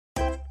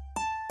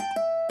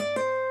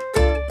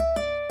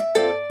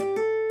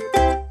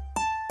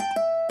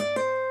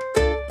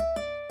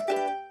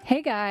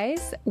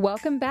guys.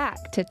 Welcome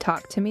back to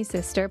Talk to Me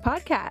Sister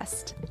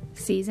podcast.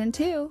 Season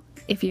 2.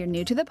 If you're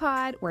new to the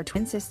pod, we're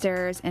twin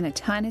sisters and a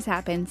ton has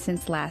happened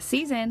since last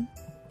season.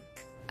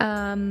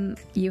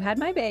 You had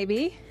my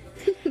baby.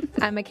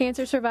 I'm a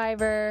cancer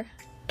survivor.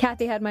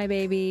 Kathy had my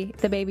baby.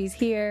 The baby's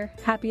here,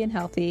 happy and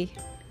healthy.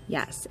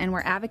 Yes, and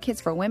we're advocates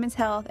for women's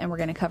health, and we're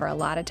going to cover a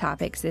lot of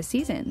topics this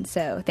season.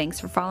 So thanks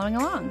for following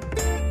along.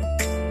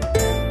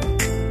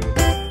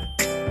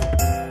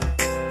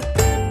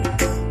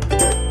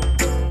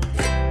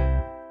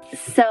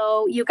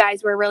 So you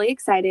guys, we're really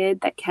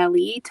excited that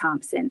Kelly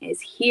Thompson is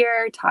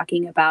here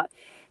talking about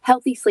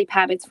healthy sleep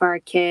habits for our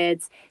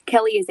kids.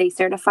 Kelly is a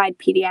certified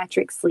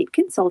pediatric sleep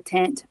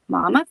consultant,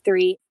 mom of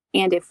 3,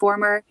 and a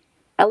former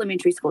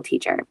elementary school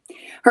teacher.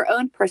 Her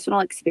own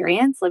personal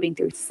experience living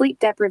through sleep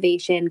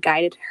deprivation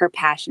guided her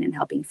passion in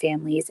helping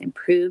families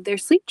improve their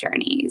sleep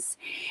journeys.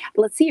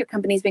 Let's see, your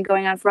company's been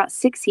going on for about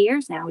 6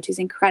 years now, which is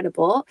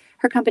incredible.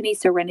 Her company,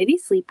 Serenity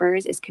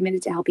Sleepers, is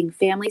committed to helping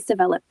families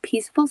develop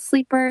peaceful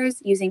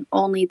sleepers using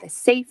only the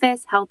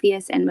safest,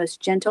 healthiest, and most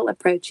gentle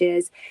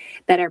approaches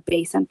that are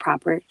based on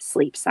proper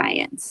sleep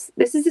science.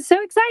 This is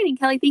so exciting,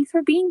 Kelly. Thanks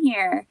for being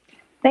here.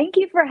 Thank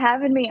you for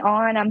having me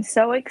on. I'm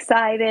so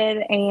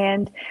excited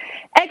and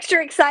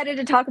extra excited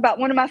to talk about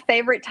one of my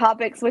favorite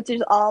topics, which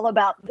is all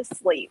about the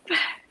sleep.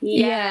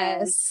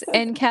 Yes.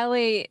 And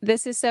Kelly,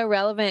 this is so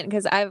relevant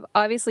because I've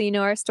obviously, you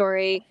know our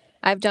story.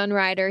 I've done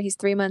Ryder. He's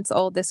 3 months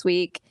old this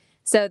week.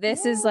 So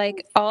this is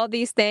like all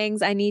these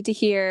things I need to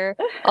hear.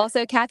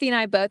 Also, Kathy and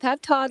I both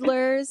have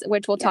toddlers,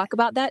 which we'll talk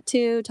about that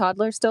too.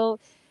 Toddlers still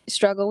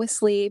struggle with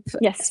sleep,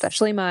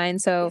 especially mine.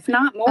 So if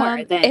not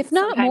more, then if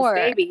not more,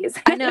 babies.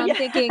 I know. I'm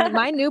thinking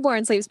my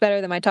newborn sleeps better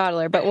than my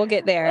toddler, but we'll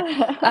get there.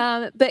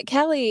 But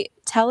Kelly,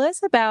 tell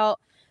us about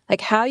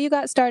like how you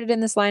got started in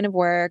this line of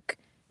work.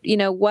 You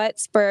know, what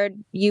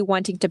spurred you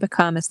wanting to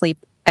become a sleep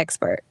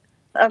expert?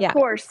 Of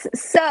course.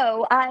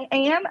 So I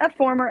am a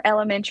former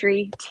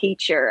elementary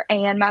teacher,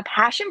 and my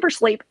passion for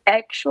sleep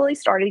actually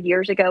started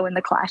years ago in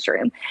the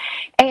classroom.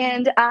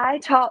 And I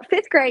taught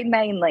 5th grade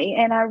mainly,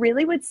 and I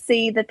really would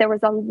see that there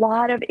was a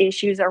lot of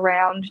issues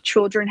around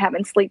children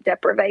having sleep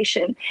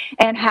deprivation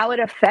and how it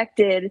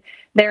affected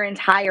their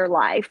entire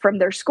life, from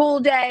their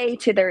school day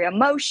to their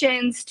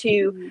emotions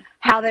to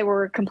how they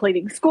were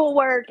completing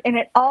schoolwork. And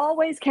it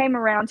always came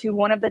around to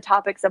one of the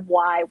topics of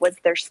why was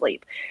their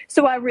sleep.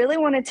 So I really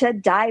wanted to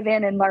dive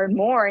in and learn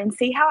more and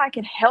see how I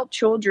could help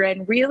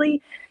children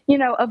really, you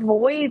know,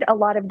 avoid a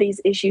lot of these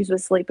issues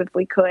with sleep if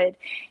we could.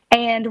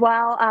 And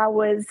while I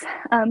was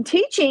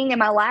teaching, in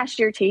my last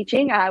year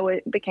teaching, I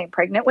became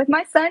pregnant with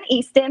my son,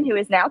 Easton, who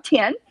is now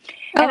 10.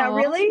 And I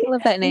really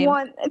love that name.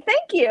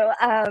 Thank you.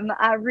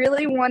 I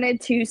really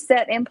wanted to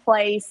set in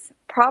place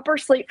proper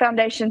sleep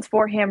foundations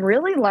for him,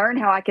 really learn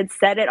how I could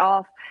set it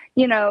off,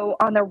 you know,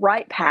 on the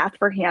right path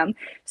for him.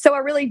 So I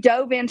really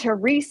dove into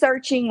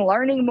researching,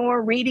 learning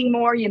more, reading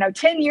more. You know,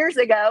 10 years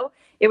ago,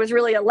 it was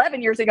really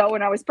 11 years ago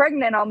when I was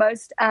pregnant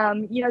almost,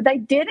 you know, they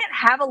didn't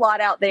have a lot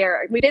out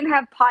there. We didn't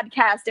have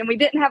podcasts and we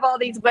didn't have all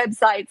these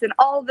websites and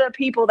all the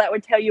people that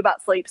would tell you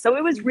about sleep. So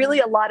it was really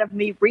a lot of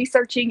me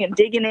researching and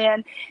digging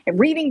in and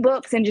reading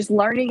books and just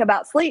learning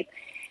about sleep.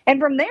 And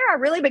from there, I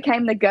really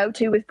became the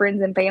go-to with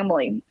friends and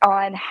family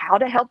on how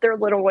to help their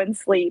little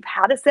ones sleep,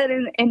 how to set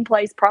in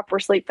place proper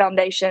sleep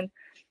foundation.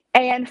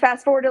 And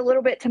fast forward a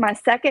little bit to my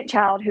second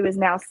child, who is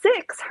now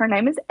 6. Her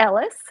name is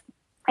Ellis.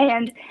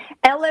 And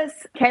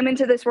Ellis came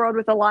into this world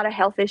with a lot of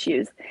health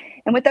issues.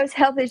 And with those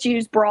health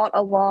issues brought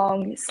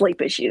along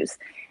sleep issues.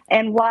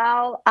 And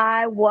while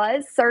I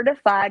was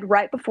certified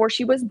right before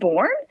she was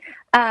born,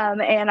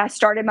 and I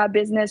started my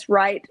business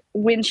right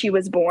when she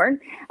was born,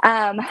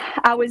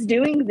 I was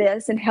doing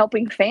this and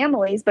helping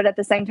families, but at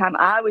the same time,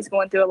 I was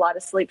going through a lot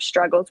of sleep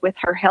struggles with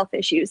her health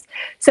issues.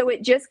 So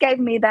it just gave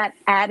me that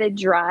added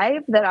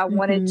drive that I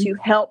wanted to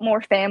help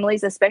more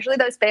families, especially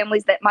those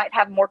families that might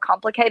have more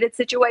complicated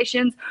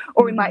situations,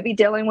 or we might be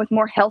dealing with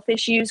more health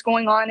issues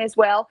going on as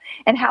well,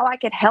 and how I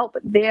could help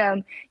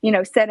them, you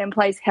know, set in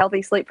place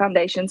healthy sleep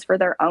foundations for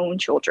their own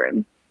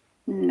children.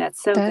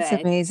 That's That's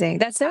amazing.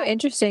 That's so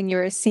interesting. You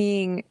were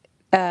seeing,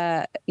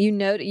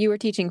 you were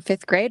teaching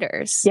 5th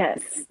graders.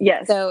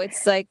 Yes. So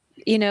it's like,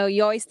 you know,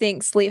 you always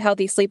think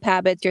healthy sleep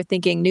habits, you're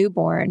thinking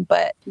newborn,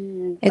 but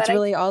it's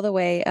really all the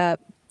way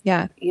up.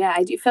 Yeah. Yeah,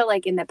 I do feel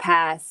like in the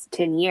past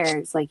 10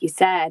 years, like you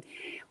said,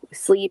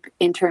 sleep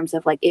in terms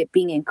of like it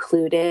being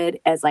included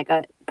as like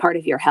a part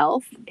of your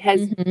health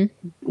has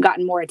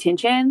gotten more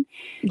attention.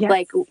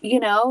 Like, you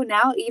know,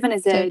 now even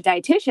as a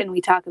dietitian,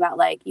 we talk about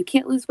like, you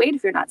can't lose weight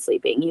if you're not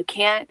sleeping. You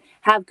can't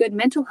have good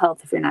mental health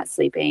if you're not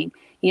sleeping.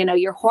 You know,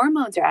 your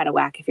hormones are out of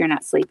whack if you're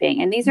not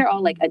sleeping. And these are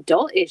all like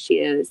adult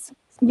issues.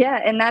 Yeah.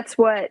 And that's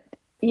what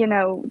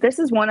this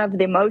is one of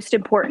the most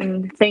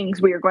important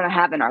things we are going to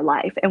have in our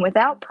life. And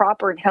without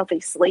proper and healthy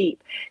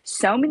sleep,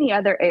 so many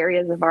other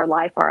areas of our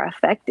life are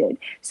affected.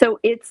 So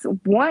it's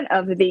one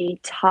of the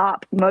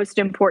top most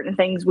important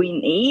things we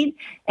need.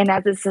 And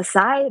as a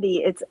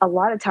society, it's a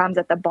lot of times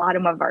at the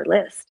bottom of our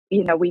list.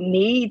 We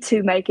need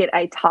to make it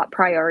a top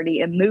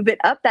priority and move it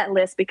up that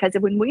list, because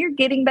when we are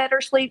getting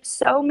better sleep,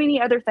 so many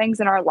other things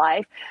in our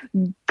life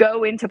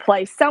go into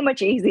place so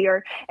much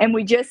easier. And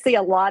we just see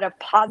a lot of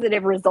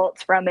positive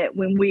results from it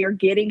when we are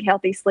getting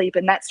healthy sleep.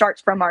 And that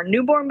starts from our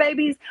newborn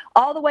babies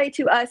all the way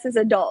to us as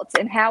adults,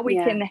 and how we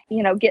can,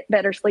 get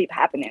better sleep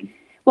happening.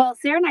 Well,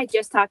 Sarah and I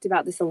just talked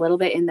about this a little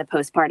bit in the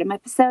postpartum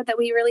episode that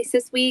we released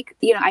this week.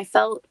 I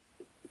felt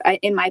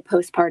in my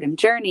postpartum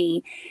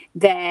journey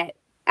that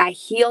I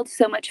healed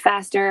so much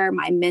faster.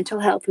 My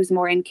mental health was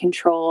more in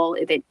control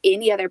than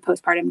any other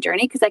postpartum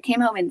journey, because I came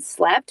home and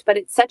slept. But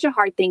it's such a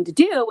hard thing to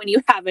do when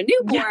you have a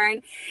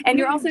newborn and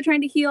you're also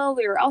trying to heal.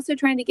 You're also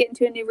trying to get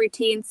into a new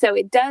routine. So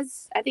it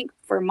does, I think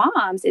for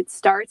moms, it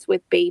starts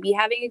with baby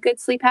having a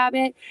good sleep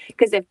habit,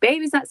 because if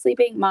baby's not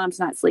sleeping, mom's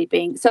not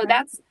sleeping. So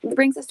that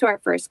brings us to our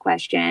first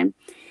question.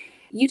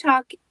 You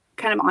talk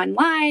kind of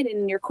online and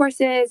in your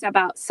courses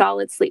about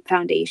solid sleep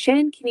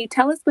foundation. Can you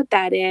tell us what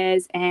that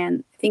is?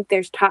 And I think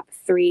there's top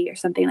 3 or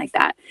something like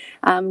that.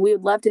 We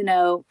would love to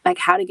know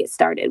how to get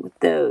started with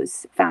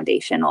those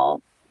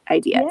foundational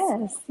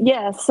ideas.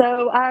 Yes.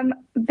 So I'm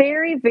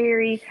very,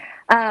 very,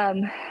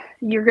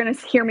 you're going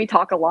to hear me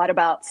talk a lot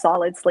about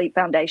solid sleep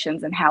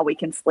foundations and how we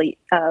can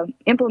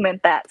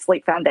implement that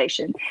sleep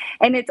foundation.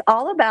 And it's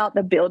all about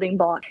the building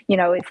block.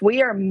 If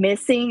we are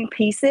missing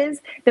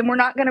pieces, then we're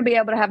not going to be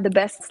able to have the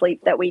best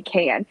sleep that we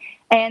can.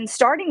 And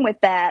starting with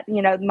that,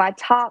 my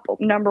top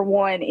number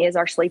 1 is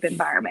our sleep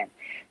environment.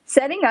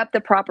 Setting up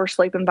the proper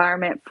sleep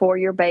environment for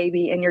your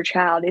baby and your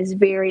child is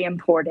very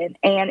important.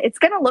 And it's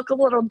going to look a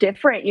little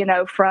different,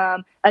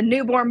 from a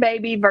newborn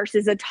baby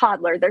versus a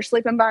toddler. Their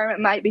sleep environment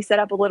might be set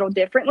up a little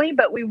differently,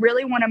 but we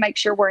really want to make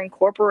sure we're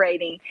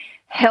incorporating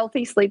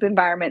healthy sleep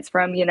environments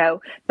from,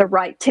 the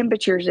right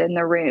temperatures in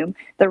the room,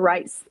 the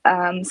right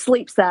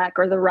sleep sack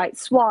or the right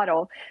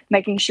swaddle,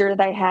 making sure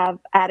they have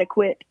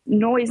adequate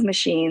noise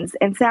machines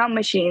and sound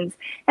machines.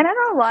 And I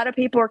know a lot of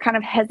people are kind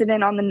of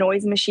hesitant on the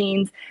noise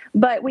machines,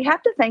 but we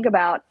have to think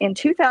about in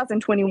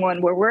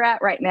 2021, where we're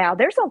at right now,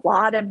 there's a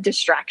lot of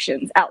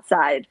distractions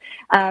outside.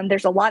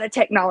 There's a lot of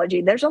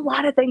technology. There's a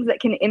lot of things that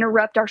can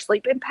interrupt our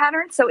sleeping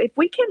patterns. So if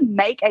we can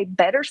make a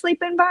better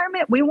sleep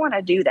environment, we want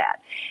to do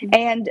that.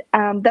 And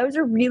those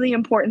are really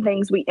important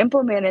things we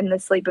implement in the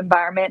sleep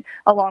environment,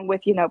 along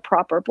with,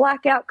 proper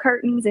blackout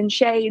curtains and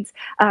shades,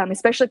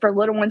 especially for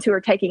little ones who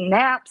are taking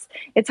naps.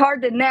 It's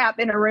hard to nap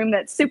in a room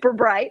that's super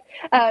bright.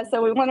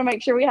 So we want to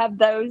make sure we have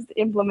those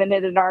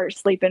implemented in our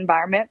sleep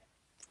environment.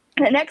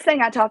 The next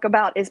thing I talk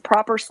about is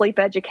proper sleep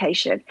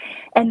education.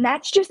 And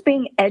that's just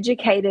being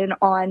educated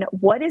on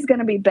what is going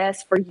to be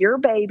best for your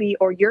baby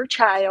or your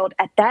child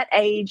at that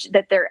age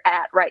that they're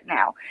at right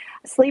now.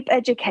 Sleep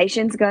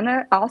education is going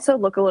to also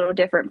look a little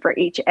different for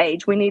each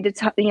age. We need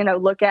to,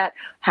 look at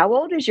how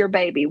old is your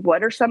baby?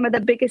 What are some of the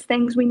biggest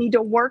things we need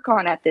to work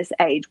on at this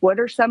age? What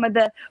are some of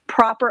the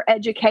proper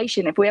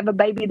education? If we have a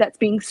baby that's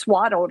being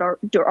swaddled,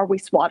 are we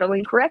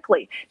swaddling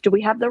correctly? Do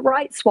we have the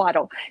right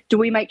swaddle? Do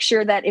we make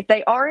sure that if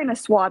they are in a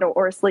swaddle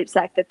or a sleep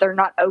sack, that they're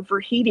not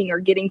overheating or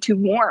getting too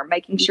warm,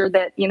 making sure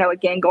that,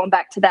 again, going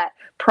back to that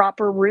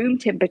proper room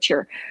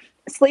temperature.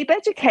 Sleep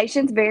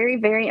education is very,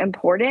 very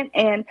important.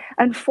 And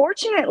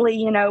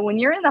unfortunately, when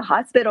you're in the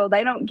hospital,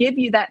 they don't give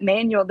you that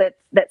manual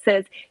that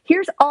says,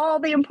 here's all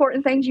the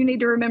important things you need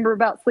to remember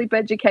about sleep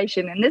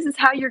education. And this is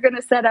how you're going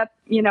to set up,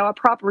 a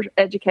proper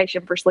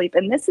education for sleep.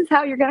 And this is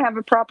how you're going to have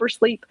a proper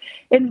sleep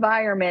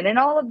environment. And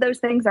all of those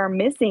things are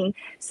missing.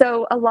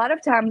 So a lot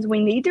of times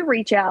we need to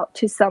reach out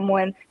to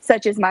someone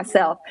such as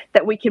myself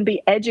that we can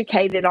be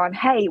educated on,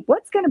 hey,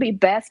 what's going to be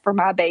best for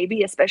my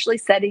baby, especially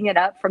setting it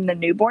up from the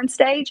newborn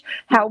stage,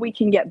 how we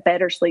can get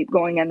better sleep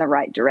going in the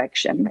right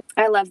direction.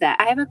 I love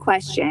that. I have a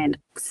question,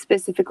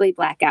 specifically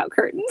blackout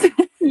curtains.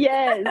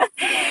 Yes.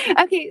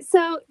 Okay,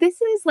 so this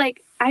is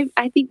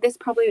I think this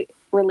probably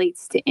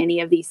relates to any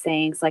of these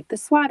things, like the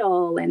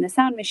swaddle and the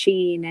sound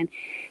machine. And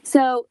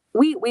so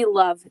we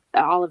love,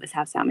 all of us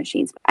have sound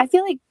machines. I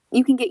feel like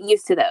you can get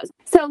used to those.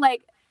 So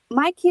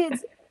my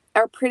kids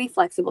are pretty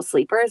flexible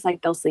sleepers.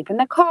 They'll sleep in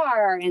the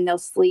car and they'll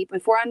sleep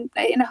if we're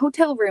in a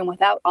hotel room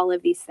without all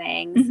of these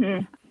things.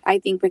 Mm-hmm. I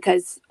think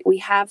because we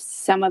have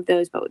some of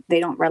those, but they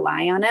don't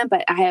rely on them.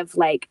 But I have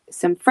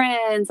some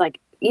friends,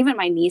 even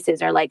my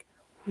nieces are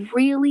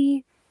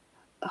really,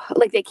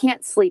 they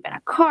can't sleep in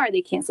a car.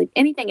 They can't sleep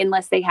anything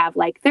unless they have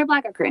their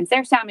blackout curtains,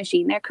 their sound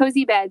machine, their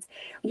cozy beds.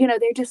 They're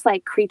just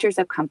creatures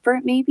of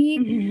comfort maybe.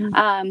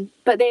 Mm-hmm.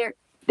 But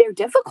they're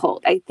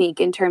difficult, I think,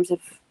 in terms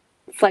of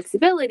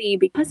flexibility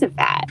because of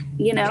that,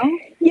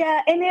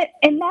 Yeah,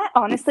 and that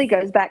honestly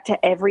goes back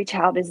to every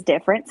child is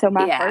different. So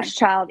my first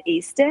child,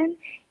 Easton,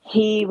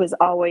 he was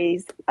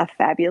always a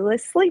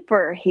fabulous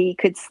sleeper. He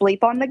could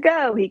sleep on the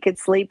go. He could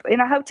sleep in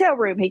a hotel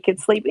room. He could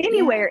sleep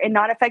anywhere and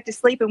not affect his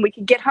sleep. And we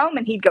could get home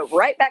and he'd go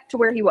right back to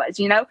where he was,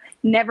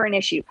 never an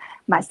issue.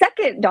 My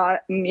second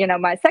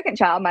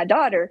child, my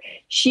daughter,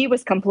 she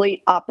was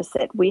complete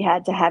opposite. We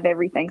had to have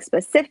everything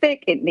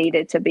specific. It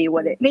needed to be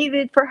what it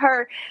needed for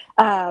her.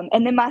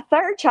 And then my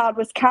third child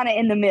was kind of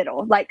in the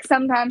middle. Like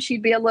sometimes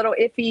she'd be a little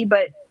iffy,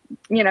 but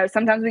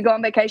sometimes we go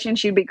on vacation,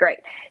 she'd be great.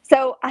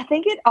 So I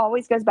think it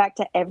always goes back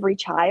to every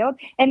child.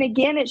 And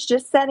again, it's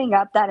just setting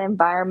up that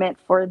environment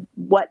for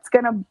what's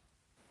going to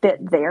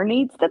fit their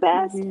needs the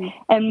best.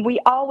 And we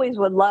always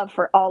would love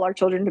for all our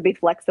children to be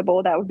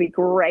flexible. That would be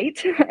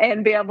great.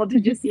 And be able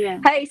to just,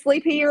 hey,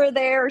 sleep here or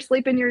there, or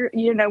sleep in your,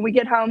 we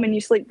get home and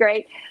you sleep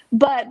great.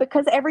 But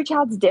because every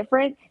child's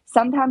different,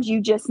 sometimes you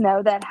just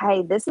know that,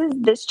 hey,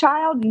 this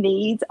child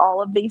needs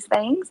all of these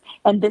things,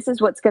 and this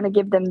is what's going to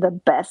give them the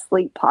best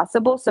sleep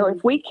possible. So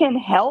if we can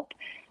help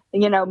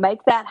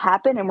make that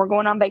happen, and we're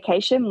going on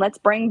vacation, let's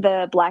bring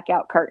the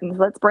blackout curtains,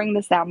 let's bring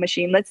the sound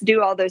machine, let's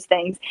do all those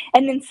things.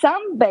 And then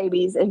some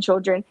babies and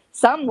children,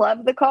 some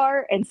love the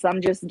car and some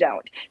just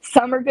don't.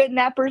 Some are good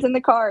nappers in the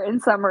car and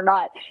some are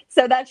not.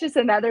 So that's just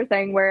another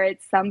thing where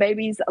it's some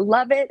babies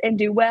love it and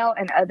do well,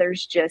 and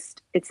others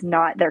just, it's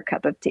not their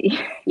cup of tea.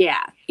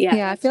 Yeah.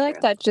 I feel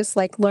like that's just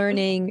like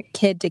learning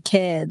kid to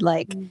kid,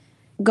 like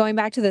going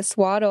back to the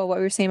swaddle, what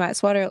we were saying about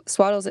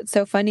swaddles, it's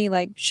so funny.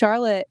 Like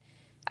Charlotte,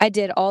 I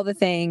did all the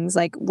things,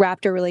 like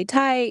wrapped her really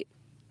tight,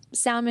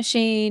 sound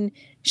machine.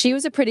 She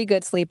was a pretty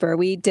good sleeper.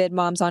 We did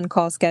mom's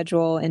on-call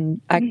schedule, and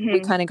we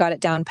kind of got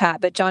it down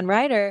pat. But John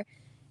Ryder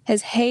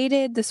has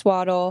hated the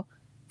swaddle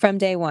from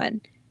day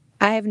one.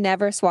 I have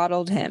never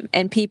swaddled him,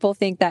 and people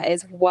think that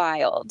is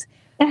wild.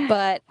 And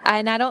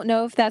I don't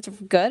know if that's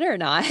good or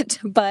not,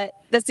 but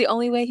that's the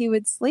only way he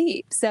would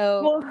sleep.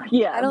 So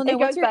I don't know. It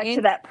goes back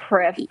to that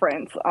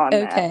preference on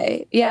that.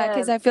 Okay. Yeah,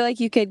 because I feel like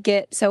you could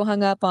get so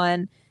hung up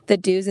on the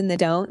do's and the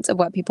don'ts of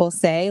what people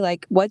say.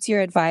 Like, what's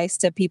your advice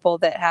to people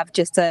that have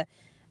just a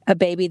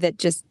baby that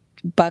just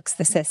bucks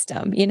the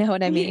system? You know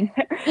what I mean?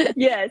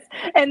 Yes.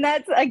 And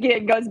that's,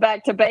 again, goes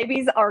back to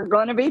babies are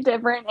going to be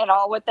different in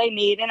all what they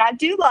need. And I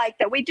do like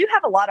that we do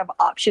have a lot of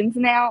options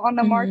now on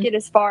the market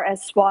as far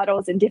as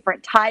swaddles and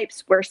different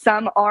types, where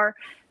some are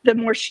the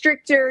more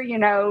stricter,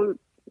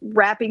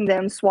 wrapping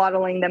them,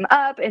 swaddling them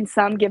up, and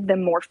some give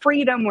them more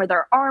freedom where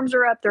their arms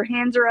are up, their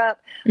hands are up,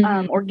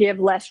 or give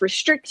less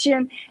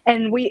restriction.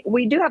 And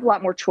we do have a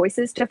lot more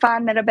choices to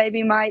find that a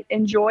baby might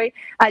enjoy.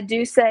 I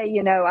do say,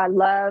 I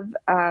love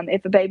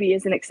if a baby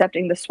isn't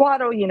accepting the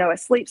swaddle, a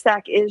sleep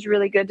sack is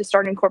really good to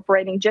start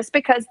incorporating, just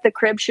because the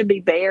crib should be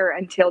bare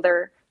until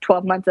they're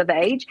 12 months of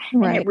age.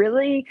 Right. And it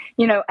really,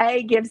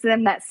 gives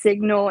them that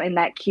signal and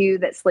that cue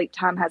that sleep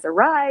time has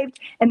arrived.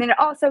 And then it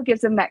also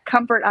gives them that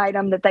comfort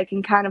item that they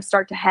can kind of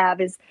start to have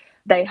as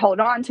they hold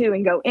on to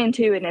and go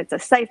into, and it's a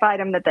safe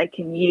item that they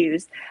can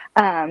use.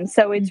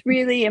 So it's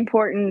really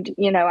important.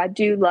 I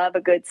do love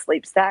a good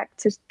sleep sack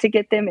to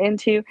get them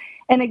into.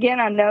 And again,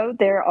 I know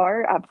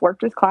I've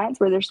worked with clients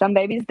where there's some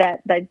babies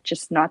that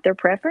just not their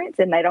preference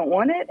and they don't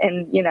want it.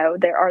 And,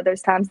 there are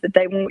those times that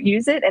they won't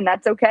use it, and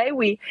that's okay.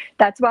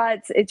 That's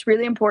why it's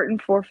really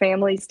important for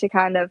families to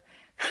kind of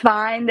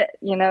find,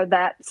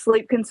 that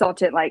sleep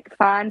consultant, like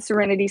find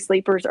Serenity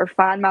Sleepers or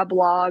find my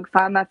blog,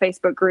 find my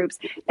Facebook groups,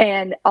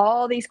 and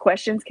all these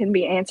questions can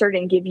be answered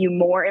and give you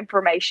more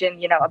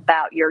information,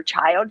 about your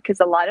child, because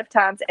a lot of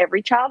times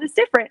every child is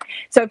different.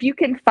 So if you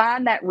can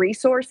find that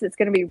resource that's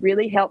going to be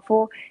really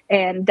helpful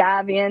and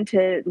dive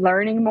into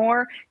learning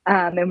more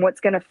and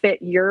what's going to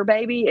fit your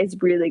baby is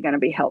really going to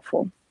be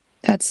helpful.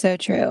 That's so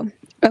true.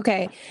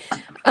 Okay.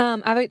 I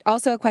have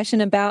also a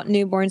question about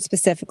newborns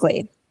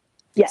specifically.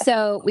 Yes.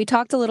 So we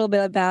talked a little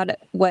bit about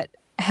what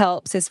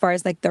helps as far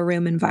as like the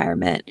room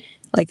environment,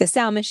 like the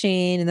sound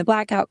machine and the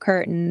blackout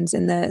curtains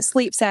and the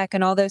sleep sack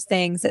and all those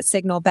things that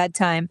signal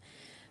bedtime.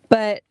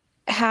 But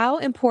how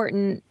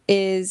important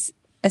is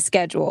a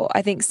schedule?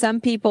 I think some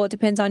people, it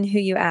depends on who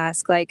you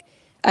ask. Like,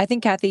 I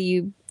think, Kathy,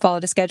 you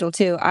followed a schedule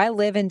too. I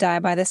live and die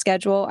by the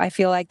schedule. I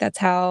feel like that's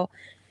how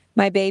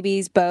my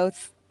babies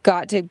both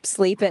got to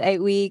sleep at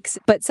 8 weeks.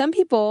 But some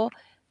people,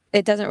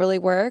 it doesn't really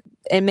work.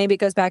 And maybe it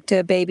goes back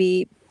to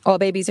all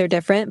babies are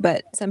different,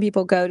 but some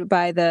people go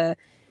by the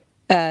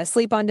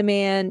sleep on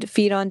demand,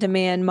 feed on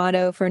demand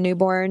motto for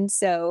newborns.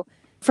 So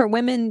for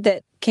women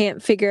that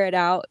can't figure it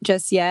out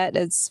just yet,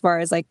 as far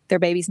as like their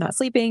baby's not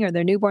sleeping or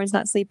their newborn's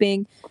not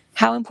sleeping,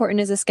 how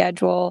important is a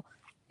schedule?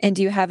 And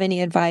do you have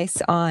any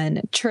advice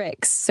on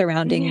tricks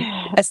surrounding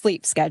a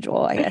sleep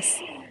schedule, I guess?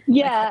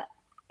 Yeah.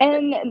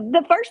 And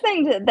the first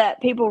thing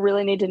that people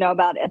really need to know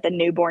about at the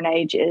newborn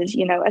age is,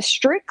 a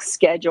strict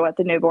schedule at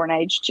the newborn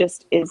age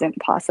just isn't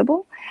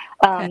possible.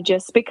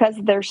 Just because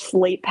their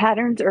sleep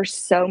patterns are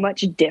so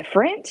much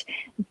different.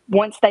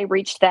 Once they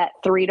reach that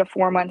 3 to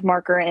 4 month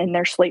marker and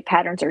their sleep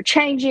patterns are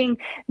changing,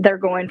 they're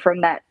going from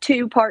that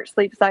 2-part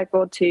sleep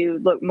cycle to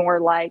look more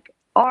like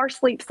are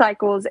sleep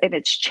cycles and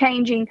it's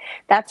changing,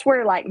 that's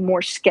where like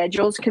more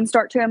schedules can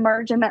start to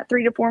emerge in that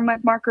 3 to 4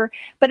 month marker.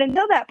 But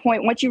until that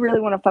point, what you really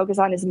want to focus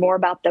on is more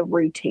about the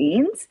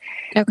routines,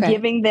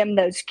 giving them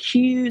those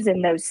cues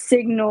and those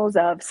signals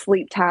of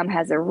sleep time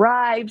has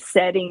arrived,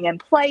 setting in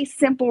place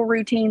simple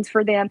routines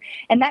for them.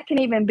 And that can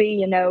even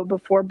be,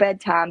 before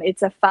bedtime,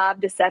 it's a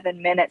 5 to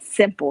 7 minute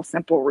simple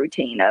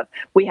routine of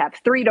we have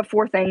 3 to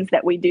 4 things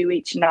that we do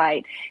each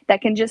night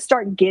that can just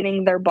start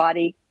getting their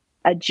body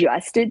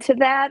adjusted to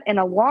that. And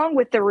along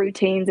with the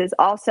routines is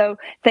also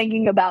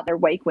thinking about their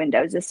wake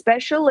windows,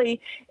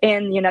 especially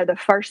in, the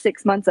first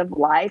 6 months of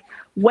life.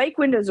 Wake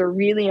windows are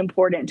really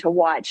important to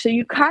watch. So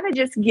you kind of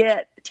just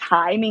get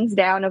timings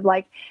down of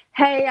like,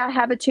 hey, I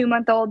have a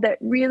 2-month-old that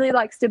really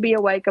likes to be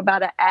awake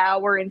about an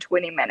hour and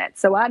 20 minutes.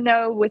 So I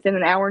know within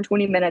an hour and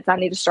 20 minutes, I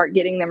need to start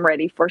getting them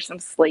ready for some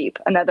sleep,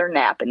 another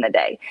nap in the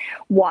day.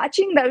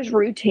 Watching those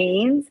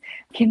routines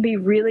can be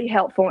really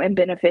helpful and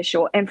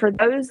beneficial. And for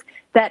those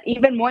that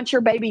even once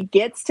your baby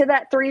gets to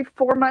that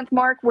 3-4 month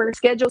mark where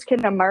schedules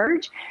can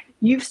emerge,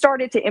 you've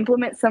started to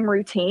implement some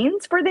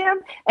routines for them.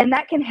 And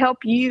that can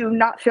help you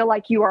not feel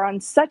like you are on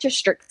such a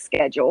strict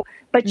schedule,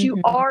 but you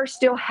are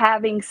still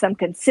having some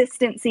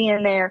consistency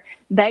in there.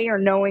 They are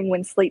knowing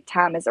when sleep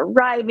time is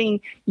arriving,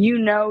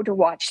 to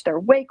watch their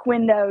wake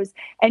windows.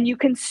 And you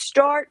can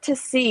start to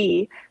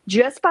see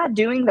just by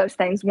doing those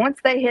things, once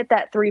they hit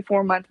that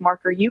 3-4 month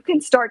marker, you can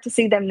start to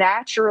see them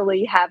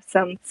naturally have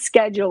some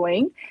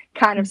scheduling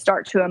kind of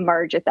start to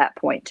emerge at that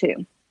point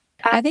too.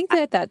 I think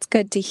that that's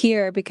good to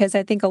hear because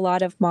I think a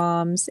lot of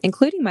moms,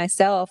 including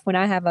myself, when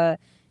I have a,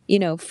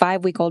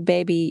 5-week-old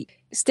baby,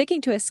 sticking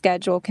to a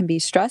schedule can be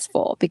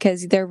stressful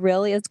because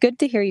it's good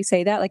to hear you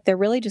say that, like they're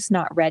really just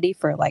not ready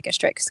for like a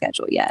strict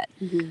schedule yet.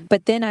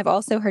 But then I've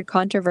also heard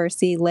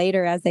controversy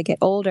later as they get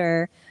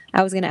older.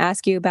 I was going to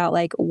ask you about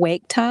like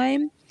wake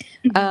time.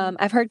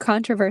 I've heard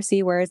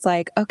controversy where it's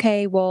like,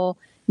 okay, well,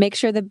 make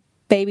sure the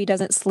baby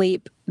doesn't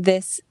sleep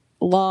this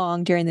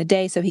long during the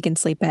day so he can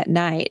sleep at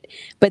night.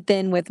 But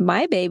then with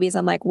my babies,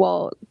 I'm like,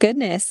 well,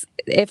 goodness,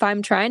 if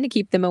I'm trying to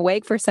keep them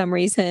awake for some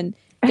reason,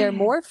 they're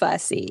more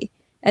fussy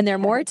and they're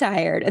more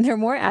tired and they're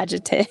more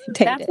agitated.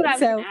 That's what I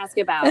was going to ask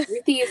about.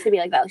 Ruthie used to be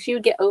like that. She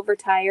would get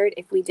overtired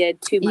if we did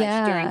too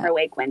much during her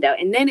wake window.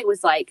 And then it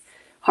was like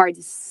hard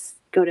to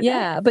go to bed.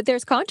 Yeah, but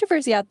there's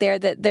controversy out there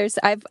that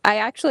I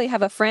actually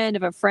have a friend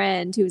of a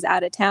friend who's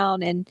out of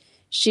town, and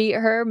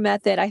her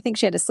method, I think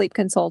she had a sleep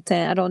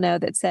consultant, I don't know,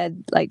 that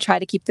said like try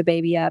to keep the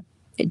baby up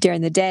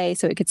during the day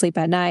so it could sleep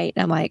at night.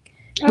 And I'm like,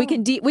 we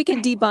can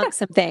debunk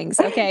some things,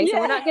 okay? So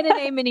we're not going to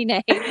name any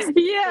names.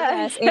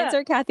 Yes,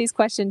 answer Kathy's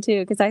question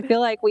too, because I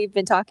feel like we've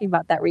been talking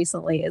about that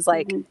recently. Is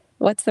like,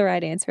 what's the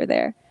right answer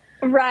there?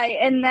 Right,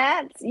 and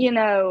that's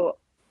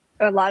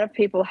a lot of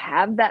people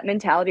have that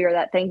mentality or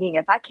that thinking,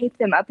 if I keep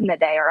them up in the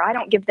day or I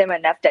don't give them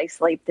enough day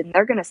sleep, then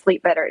they're going to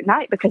sleep better at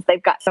night because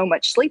they've got so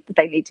much sleep that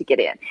they need to get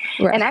in.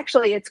 Right. And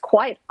actually, it's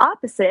quite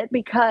opposite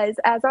because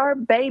as our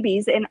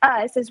babies and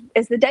us,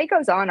 as the day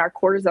goes on, our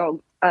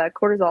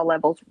cortisol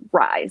levels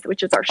rise,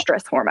 which is our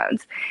stress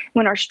hormones.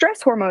 When our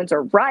stress hormones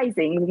are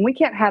rising, we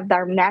can't have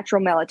our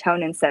natural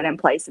melatonin set in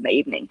place in the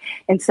evening.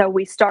 And so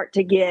we start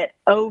to get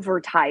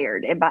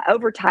overtired. And by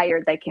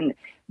overtired, they can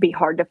be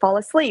hard to fall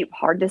asleep,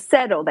 hard to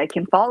settle. They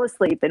can fall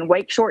asleep and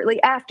wake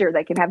shortly after.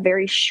 They can have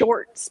very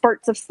short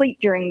spurts of sleep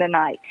during the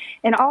night.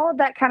 And all of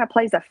that kind of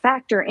plays a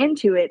factor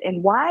into it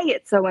and why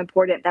it's so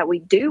important that we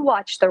do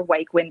watch their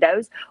wake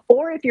windows.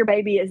 Or if your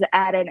baby is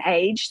at an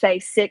age, say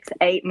 6,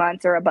 8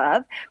 months or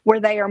above, where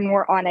they are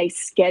more on a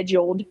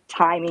scheduled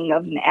timing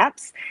of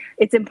naps,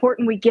 it's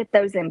important we get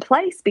those in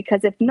place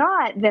because if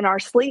not, then our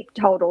sleep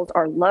totals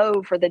are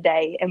low for the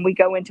day and we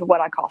go into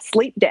what I call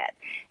sleep debt.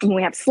 And when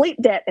we have sleep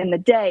debt in the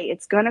day,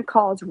 it's going to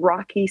cause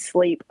rocky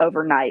sleep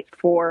overnight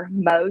for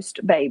most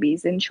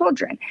babies and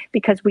children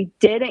because we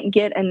didn't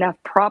get enough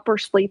proper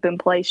sleep in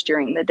place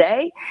during the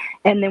day.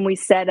 And then we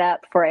set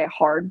up for a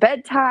hard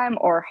bedtime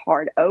or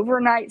hard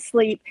overnight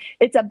sleep.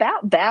 It's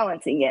about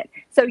balancing it.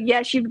 So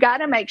yes, you've got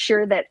to make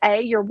sure that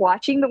you're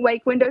watching the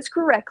wake windows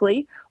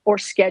correctly or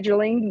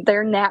scheduling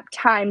their nap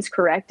times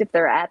correct if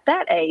they're at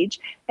that age,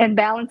 and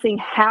balancing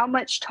how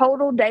much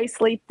total day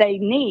sleep they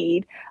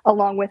need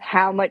along with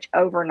how much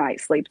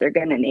overnight sleep they're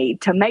going to need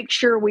to make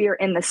sure we are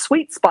in the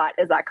sweet spot,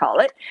 as I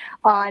call it,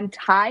 on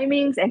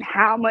timings and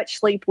how much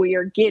sleep we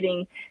are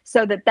getting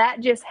so that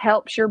just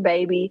helps your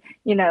baby,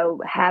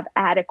 have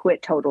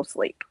adequate total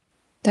sleep.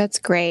 That's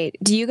great.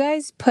 Do you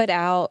guys put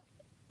out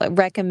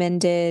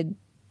recommended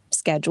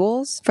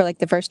schedules for like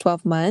the first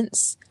 12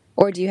 months?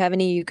 Or do you have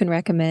any you can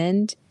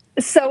recommend?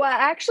 So I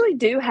actually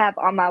do have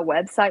on my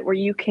website where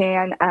you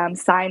can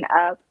sign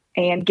up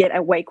and get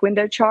a wake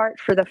window chart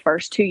for the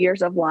first 2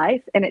 years of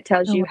life. And it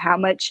tells you how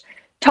much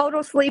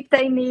total sleep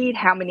they need,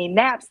 how many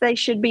naps they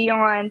should be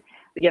on,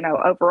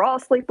 overall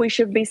sleep we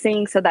should be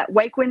seeing. So that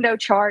wake window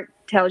chart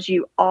tells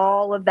you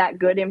all of that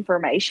good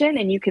information.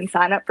 And you can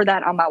sign up for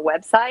that on my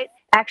website.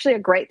 Actually, a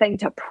great thing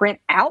to print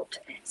out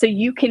so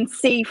you can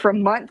see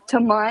from month to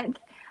month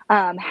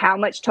how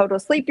much total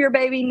sleep your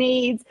baby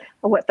needs,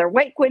 what their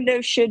wake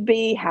windows should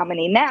be, how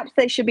many naps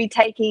they should be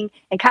taking,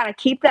 and kind of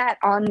keep that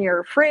on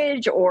your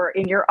fridge or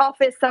in your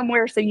office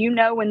somewhere so you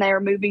know when they are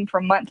moving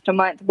from month to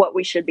month what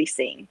we should be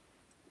seeing.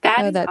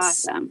 That is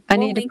awesome. I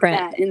need to print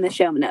that in the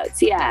show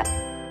notes. Yeah.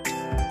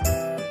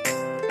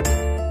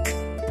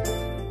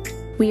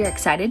 We are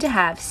excited to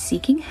have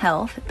Seeking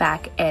Health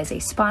back as a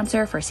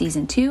sponsor for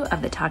season 2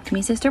 of the Talk to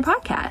Me Sister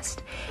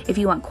podcast. If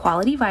you want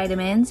quality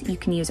vitamins, you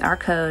can use our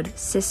code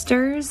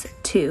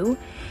SISTERS2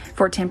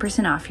 for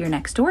 10% off your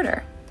next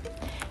order.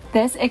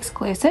 This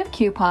exclusive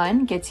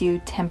coupon gets you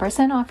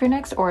 10% off your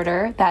next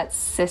order. That's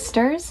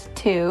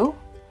SISTERS2.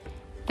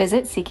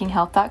 Visit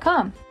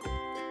seekinghealth.com.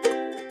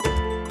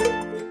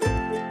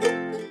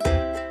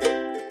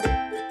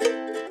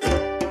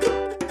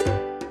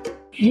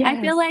 Yes.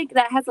 I feel like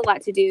that has a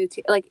lot to do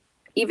to, like,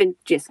 even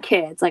just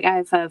kids. Like, I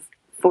have a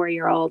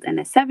 4-year-old and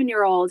a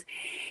 7-year-old,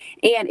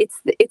 and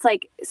it's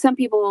like some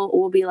people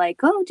will be like,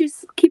 oh,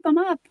 just keep them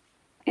up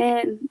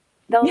and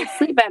they'll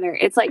sleep better.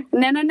 It's like,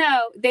 no.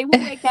 They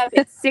will wake up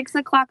at 6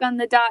 o'clock on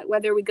the dot,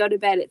 whether we go to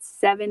bed at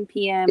 7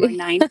 p.m. or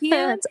 9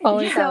 p.m. That's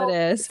always how it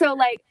is. So,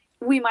 like,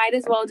 we might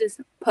as well just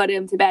put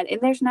him to bed.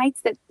 And there's nights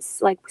that,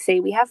 like,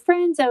 say we have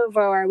friends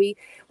over or we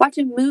watch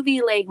a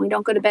movie late and we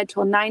don't go to bed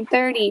till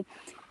 9:30.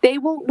 They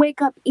will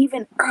wake up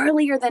even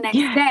earlier the next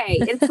day.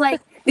 It's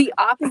like the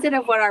opposite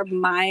of what our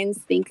minds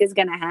think is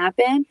going to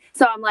happen.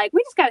 So I'm like,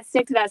 we just got to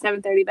stick to that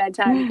 7:30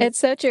 bedtime. It's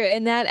so true.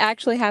 And that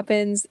actually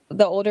happens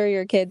the older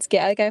your kids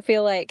get. Like, I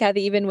feel like,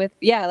 Kathy, even with,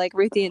 like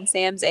Ruthie and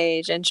Sam's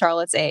age and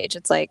Charlotte's age,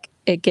 it's like,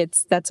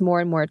 that's more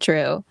and more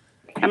true.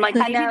 I'm like,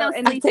 maybe they'll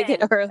sleep in.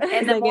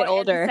 And they get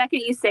older. And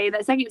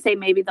the second you say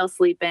maybe they'll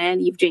sleep in,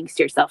 you've jinxed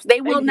yourself.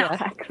 They will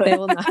not. They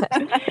will not.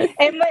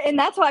 and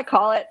that's why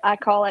I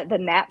call it the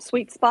nap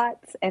sweet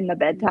spots and the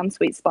bedtime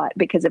sweet spot,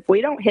 because if we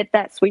don't hit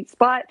that sweet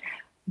spot,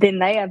 then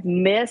they have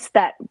missed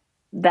that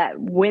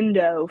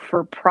window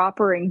for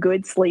proper and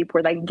good sleep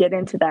where they can get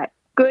into that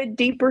good,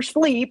 deeper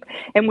sleep.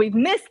 And we've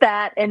missed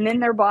that. And then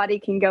their body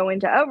can go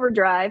into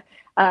overdrive.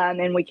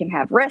 And we can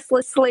have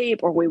restless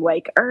sleep, or we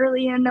wake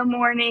early in the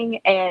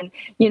morning. And,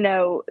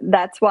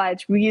 that's why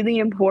it's really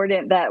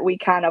important that we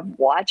kind of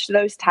watch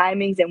those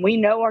timings, and we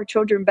know our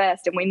children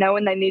best, and we know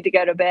when they need to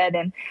go to bed.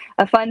 And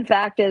a fun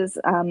fact is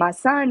my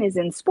son is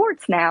in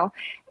sports now,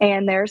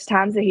 and there's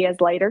times that he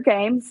has later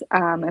games,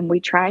 and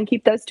we try and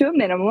keep those to a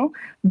minimum.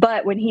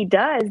 But when he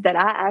does that,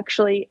 I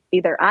actually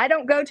either I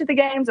don't go to the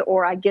games,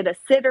 or I get a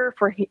sitter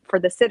for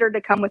the sitter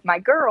to come with my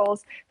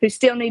girls who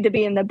still need to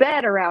be in the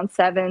bed around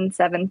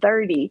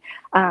 7:30.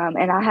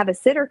 And I have a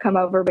sitter come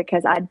over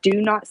because I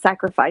do not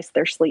sacrifice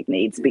their sleep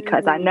needs,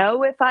 because I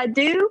know if I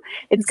do,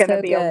 it's going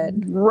to be a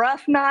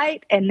rough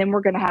night, and then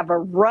we're going to have a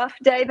rough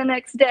day the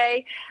next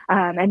day.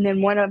 And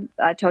then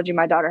I told you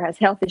my daughter has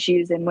health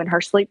issues, and when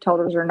her sleep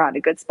totals are not a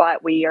good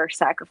spot, we are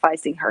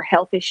sacrificing her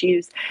health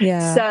issues.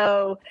 Yeah.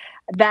 So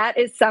that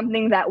is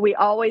something that we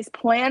always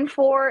plan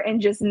for,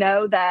 and just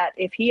know that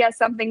if he has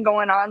something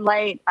going on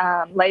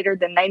later,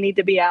 then they need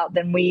to be out,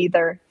 then we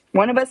either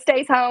one of us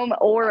stays home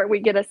or we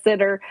get a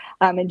sitter,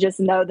 and just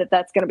know that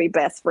that's going to be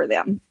best for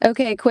them.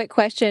 Okay, quick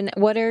question.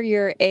 What are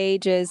your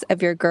ages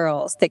of your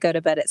girls that go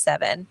to bed at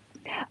 7?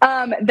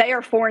 They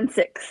are 4 and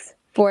 6.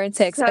 4 and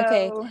 6. So,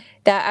 okay.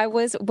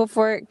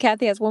 Before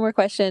Kathy has one more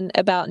question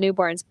about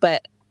newborns,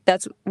 but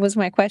that was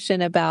my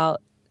question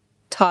about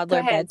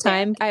toddler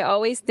bedtime. I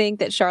always think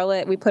that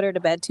Charlotte, we put her to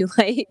bed too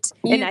late.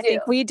 I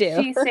think we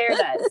do. Sarah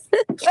does.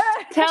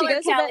 Tell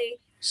her, Kelly.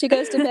 She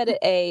goes to bed at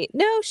 8.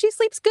 No, she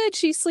sleeps good.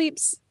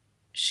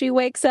 She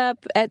wakes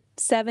up at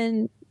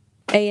 7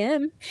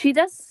 a.m. She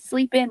does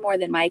sleep in more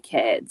than my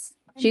kids.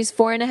 She's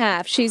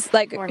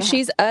 4.5.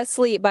 She's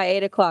asleep by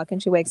 8 o'clock,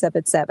 and she wakes up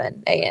at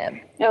 7 a.m.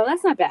 Oh,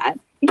 that's not bad.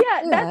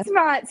 Yeah, that's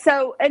not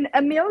so. And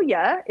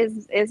Amelia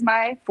is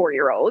my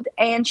 4-year-old,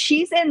 and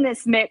she's in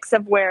this mix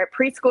of where at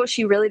preschool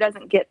she really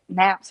doesn't get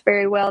naps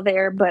very well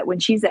there, but when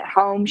she's at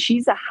home,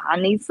 she's a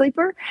high need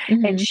sleeper,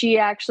 and she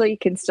actually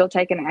can still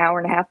take an hour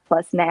and a half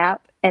plus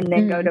nap and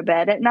then go to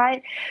bed at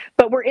night.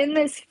 But we're in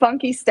this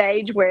funky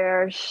stage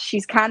where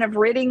she's kind of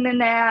ridding the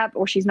nap,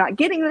 or she's not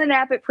getting the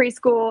nap at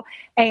preschool.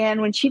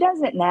 And when she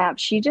doesn't nap,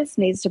 she just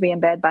needs to be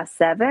in bed by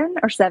 7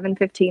 or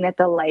 7:15 at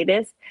the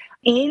latest.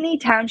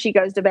 Anytime she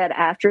goes to bed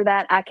after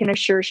that, I can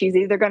assure she's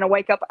either going to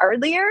wake up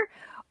earlier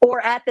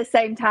or at the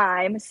same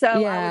time. So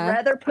I would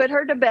rather put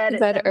her to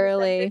bed at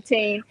early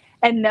 7:15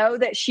 and know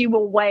that she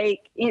will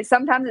wake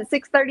sometimes at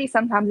 6:30,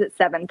 sometimes at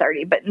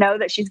 7:30, but know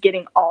that she's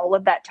getting all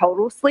of that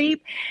total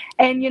sleep.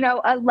 And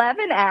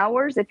 11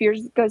 hours, if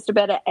yours goes to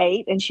bed at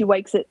 8 and she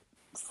wakes at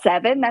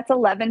 7, that's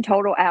 11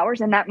 total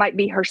hours, and that might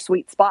be her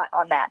sweet spot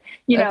on that.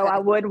 I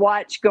would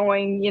watch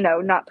going,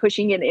 not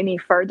pushing it any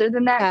further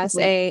than that. Past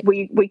 8.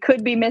 We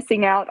could be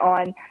missing out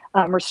on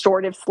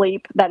restorative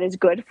sleep that is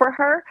good for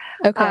her.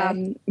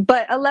 Okay.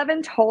 But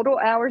 11 total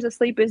hours of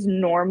sleep is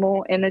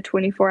normal in a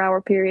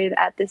 24-hour period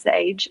at this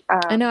age.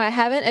 I know I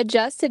haven't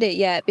adjusted it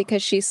yet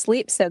because she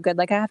sleeps so good.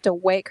 Like, I have to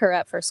wake her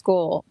up for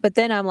school. But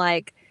then I'm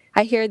like,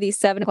 I hear these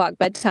 7 o'clock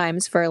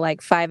bedtimes for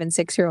like 5 and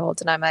 6 year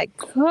olds, and I'm like,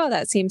 oh,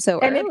 that seems so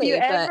And early. if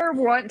you ever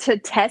want to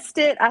test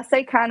it, I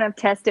say kind of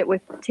test it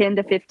with 10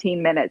 to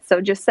 15 minutes.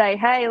 So just say,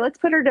 hey, let's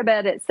put her to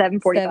bed at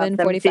 7:45,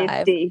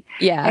 7:50,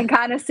 yeah, and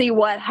kind of see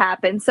what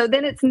happens. So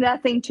then it's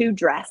nothing too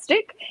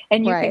drastic,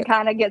 and you can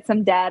kind of get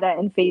some data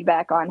and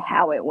feedback on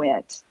how it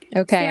went.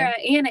 Okay. Sarah,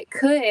 and it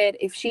could,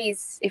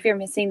 if you're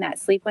missing that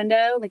sleep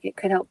window, like it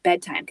could help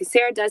bedtime, because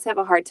Sarah does have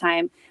a hard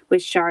time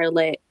with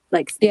Charlotte,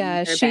 like staying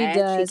in her she bed.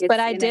 does.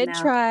 But I did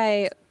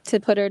try to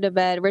put her to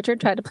bed.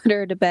 Richard tried to put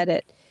her to bed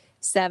at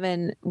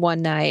 7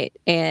 one night,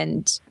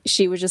 and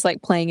she was just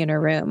like playing in her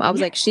room. I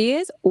was like, she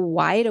is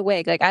wide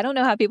awake. Like, I don't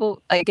know how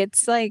people, like,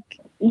 it's like,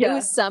 it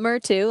was summer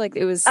too. Like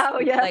it was,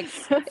 like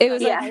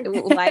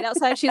light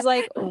outside. She's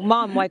like,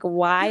 Mom, like,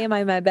 why am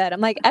I in my bed?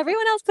 I'm like,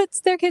 everyone else puts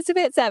their kids to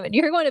bed at 7.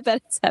 You're going to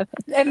bed at 7.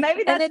 And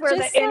maybe that's where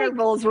the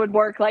intervals would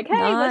work. Like,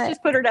 hey, let's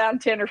just put her down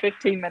 10 or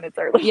 15 minutes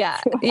early. Yeah.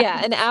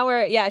 An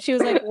hour. Yeah. She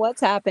was like,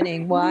 what's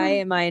happening? Why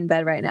am I in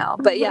bed right now?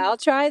 But yeah, I'll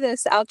try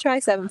this. I'll try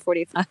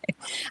 7:45.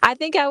 I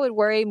think I would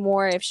worry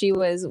more if she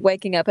was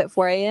waking up at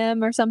 4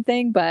 a.m. or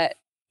something, but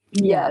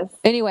yes.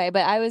 Anyway,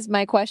 but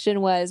my question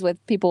was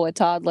with people with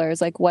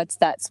toddlers, like, what's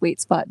that sweet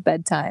spot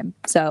bedtime?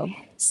 So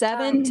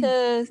 7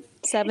 to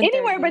 7:30.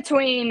 Anywhere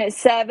between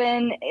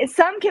 7,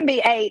 some can be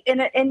 8.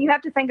 And you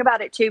have to think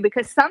about it too,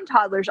 because some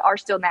toddlers are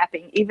still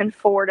napping, even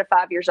 4 to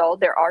 5 years old.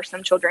 There are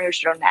some children who are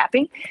still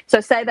napping.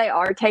 So say they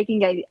are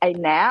taking a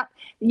nap,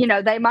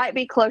 they might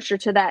be closer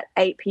to that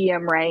 8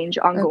 p.m. range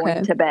on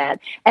going to bed.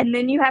 And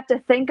then you have to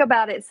think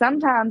about it.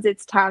 Sometimes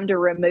it's time to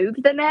remove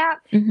the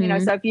nap.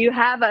 So if you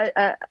have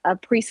a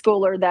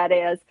preschooler that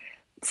is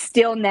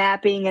still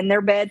napping and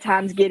their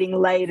bedtime's getting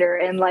later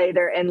and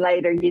later and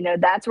later,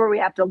 that's where we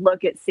have to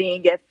look at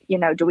seeing if,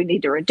 do we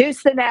need to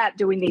reduce the nap?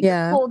 Do we need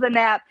to pull the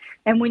nap?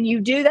 And when you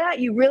do that,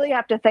 you really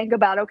have to think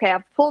about, okay,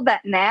 I've pulled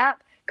that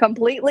nap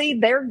completely.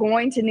 They're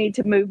going to need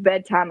to move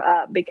bedtime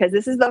up, because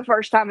this is the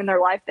first time in their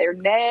life they're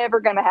never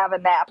going to have a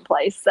nap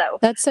place. So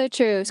that's so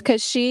true,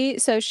 because she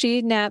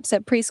naps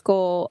at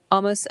preschool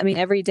almost,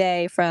 every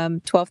day from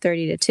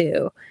 12:30 to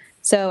 2.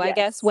 So I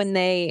guess when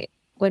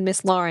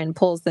Miss Lauren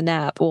pulls the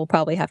nap, we'll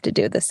probably have to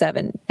do the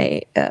 7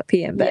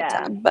 p.m.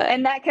 bedtime. But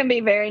and that can be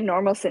very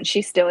normal, since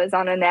she still is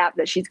on a nap,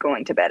 that she's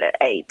going to bed at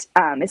 8,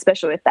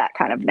 especially with that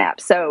kind of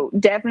nap. So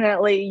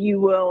definitely you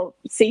will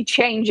see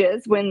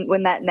changes when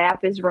that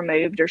nap is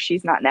removed or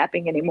she's not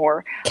napping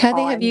anymore.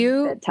 Kathy, have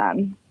you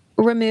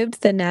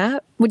removed the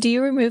nap? Do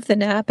you remove the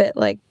nap at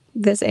like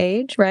this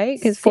age, right?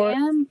 Because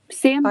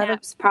Sam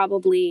naps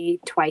probably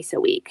twice a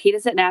week. He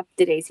doesn't nap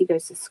the days he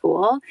goes to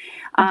school.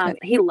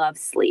 He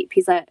loves sleep.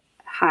 He's a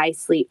high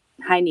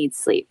needs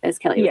sleep, as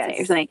Kelly would say,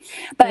 or something.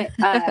 But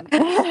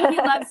he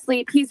loves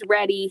sleep. He's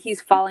ready.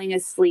 He's falling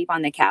asleep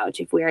on the couch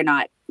if we are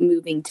not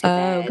moving to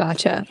bed. Oh,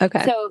 gotcha.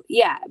 Okay. So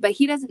but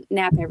he doesn't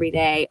nap every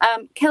day.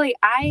 Kelly,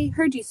 I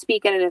heard you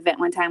speak at an event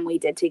one time we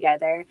did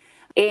together,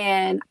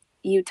 and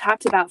you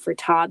talked about for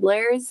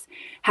toddlers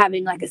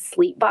having like a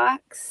sleep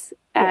box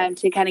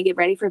to kind of get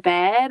ready for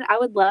bed. I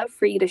would love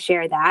for you to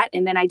share that.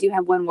 And then I do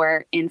have one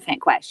more infant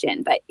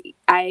question, but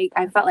I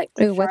felt like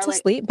what's a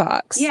sleep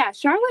box? Yeah,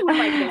 Charlotte would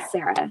like this,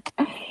 Sarah.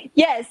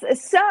 Yes.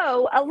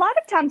 So a lot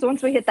of times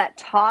once we hit that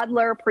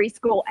toddler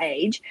preschool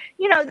age,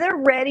 they're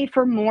ready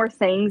for more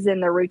things in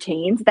their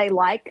routines. They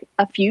like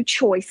a few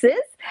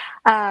choices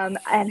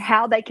and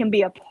how they can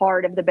be a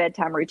part of the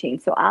bedtime routine.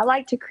 So I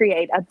like to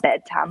create a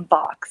bedtime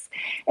box.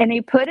 And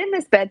he put in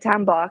this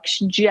bedtime box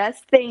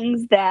just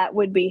things that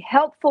would be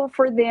helpful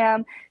for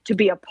them to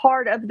be a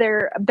part of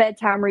their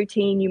bedtime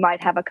routine. You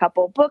might have a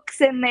couple books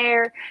in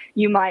there.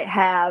 You might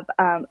have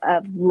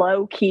a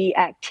low-key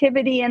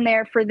activity in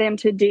there for them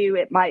to do.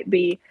 It might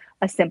be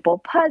a simple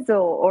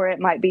puzzle, or it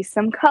might be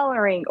some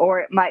coloring, or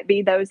it might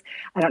be those,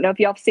 I don't know if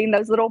y'all have seen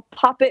those little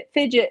pop-it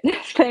fidget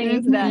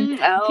things that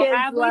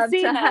kids love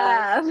to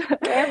have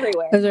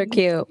everywhere. Those are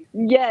cute.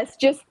 Yes,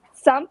 just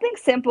something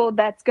simple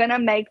that's going to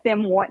make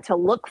them want to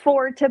look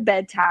forward to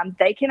bedtime.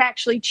 They can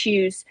actually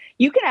choose.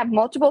 You can have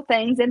multiple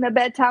things in the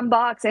bedtime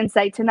box and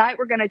say, tonight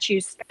we're going to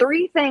choose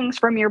 3 things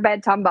from your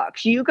bedtime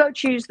box. You go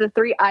choose the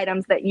 3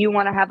 items that you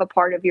want to have a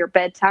part of your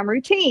bedtime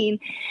routine,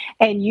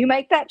 and you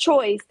make that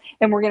choice,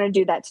 and we're going to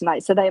do that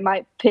tonight. So they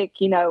might pick,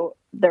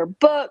 their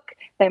book,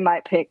 they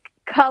might pick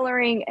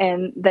coloring,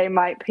 and they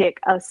might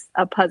pick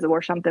a puzzle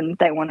or something that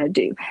they want to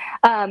do.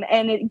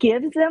 And it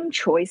gives them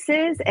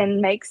choices and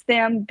makes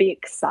them be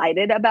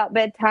excited about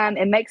bedtime,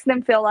 and makes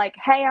them feel like,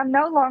 hey, I'm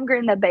no longer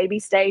in the baby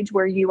stage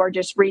where you are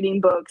just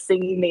reading books,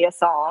 singing me a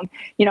song,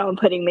 and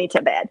putting me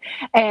to bed.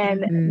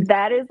 And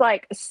that is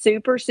like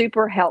super,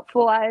 super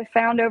helpful, I have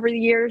found over the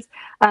years,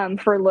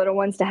 for little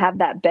ones to have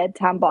that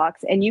bedtime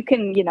box. And you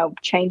can,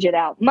 change it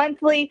out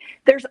monthly.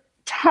 There's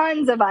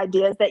tons of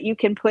ideas that you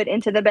can put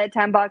into the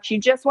bedtime box. You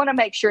just want to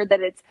make sure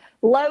that it's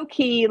low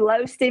key,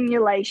 low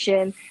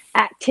stimulation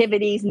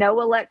activities,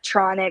 no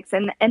electronics.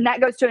 And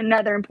that goes to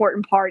another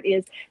important part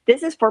is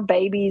this is for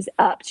babies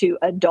up to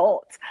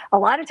adults. A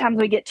lot of times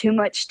we get too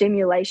much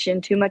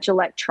stimulation, too much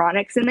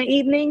electronics in the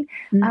evening,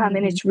 and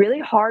it's really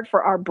hard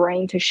for our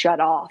brain to shut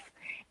off.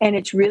 and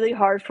it's really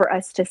hard for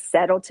us to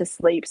settle to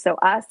sleep. So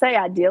I say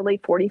ideally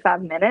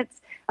 45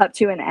 minutes up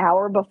to an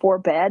hour before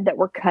bed that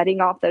we're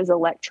cutting off those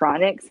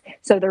electronics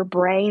so their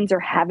brains are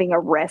having a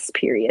rest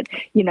period,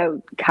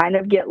 kind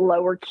of get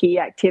lower key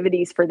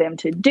activities for them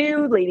to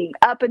do leading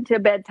up into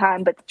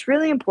bedtime. But it's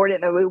really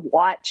important that we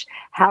watch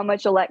how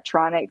much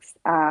electronics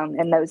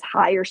and those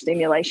higher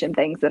stimulation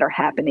things that are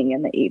happening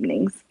in the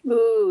evenings.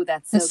 Ooh,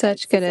 that's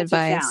such good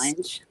advice.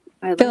 Challenge.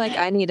 I feel like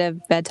I need a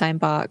bedtime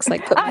box,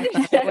 like put my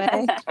phone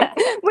away.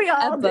 We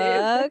all a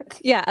book,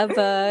 a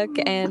book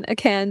and a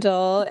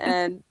candle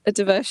and a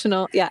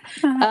devotional. Yeah.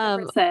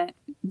 100%.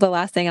 The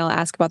last thing I'll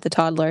ask about the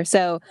toddler.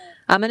 So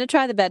I'm going to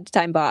try the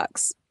bedtime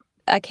box.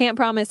 I can't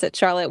promise that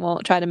Charlotte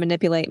won't try to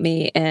manipulate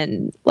me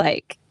and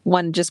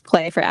want to just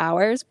play for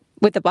hours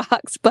with the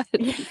box. But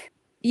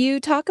you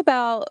talk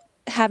about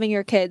having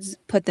your kids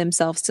put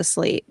themselves to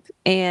sleep,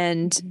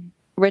 and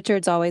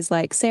Richard's always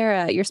like,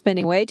 Sarah, you're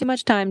spending way too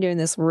much time doing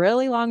this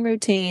really long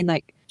routine.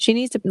 She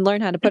needs to learn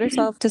how to put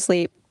herself to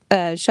sleep,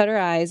 shut her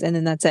eyes, and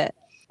then that's it.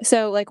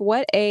 So,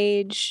 what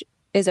age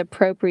is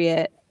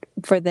appropriate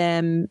for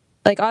them?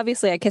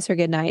 Obviously, I kiss her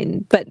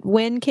goodnight, but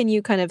when can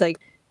you kind of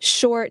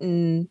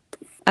shorten?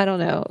 I don't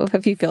know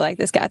if you feel like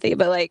this, Kathy,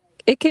 but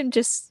it can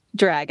just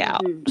drag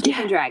out. It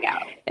can drag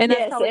out. And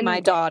that's probably my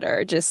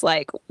daughter just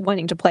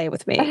wanting to play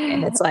with me.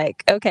 And it's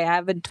okay,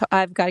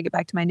 I've got to get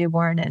back to my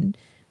newborn and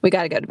we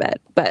got to go to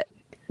bed. But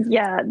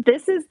yeah,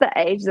 this is the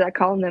age that I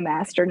call them the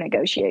master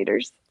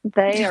negotiators.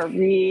 They are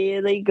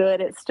really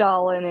good at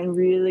stalling and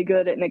really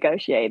good at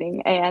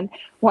negotiating. And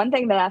one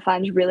thing that I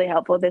find really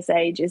helpful at this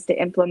age is to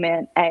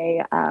implement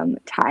a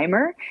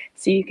timer.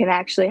 So you can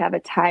actually have a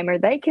timer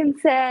they can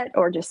set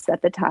or just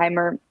set the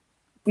timer.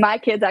 My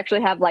kids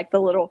actually have the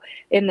little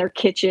in their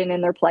kitchen,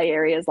 in their play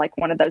areas,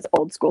 one of those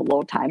old school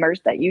little timers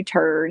that you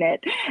turn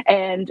it.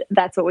 And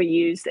that's what we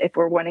use if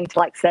we're wanting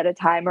to set a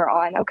timer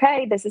on,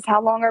 okay, this is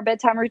how long our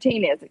bedtime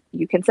routine is.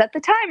 You can set the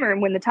timer.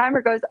 And when the timer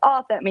goes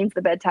off, that means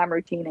the bedtime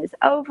routine is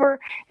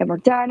over and we're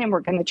done and we're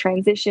going to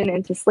transition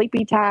into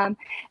sleepy time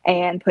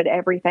and put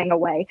everything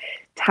away.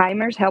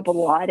 Timers help a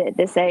lot at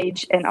this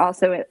age, and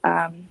also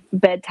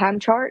bedtime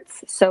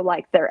charts. So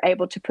they're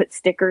able to put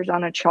stickers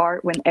on a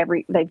chart when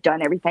they've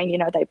done everything.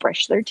 They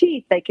brush their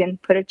teeth, they can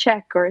put a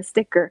check or a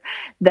sticker.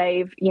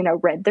 They've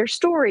read their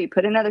story,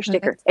 put another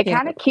sticker. It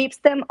kind of keeps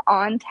them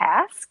on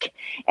task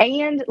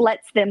and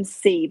lets them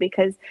see,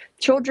 because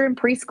children,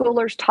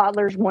 preschoolers,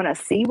 toddlers want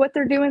to see what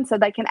they're doing so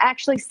they can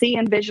actually see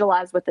and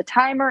visualize with the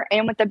timer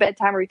and with the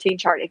bedtime routine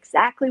chart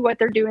exactly what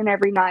they're doing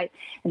every night.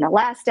 And the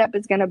last step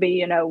is going to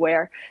be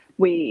where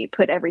we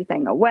put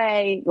everything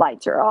away,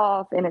 lights are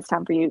off, and it's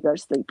time for you to go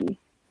sleepy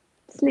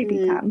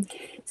time.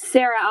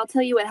 Sarah, I'll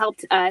tell you what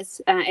helped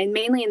us, and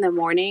mainly in the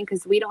morning,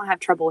 because we don't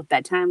have trouble with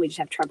bedtime. We just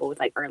have trouble with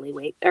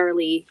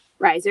early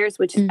risers,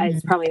 which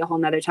is probably a whole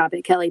nother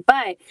topic, Kelly.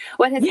 But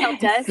what has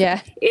helped us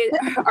is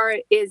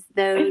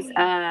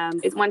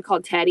one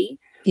called Teddy.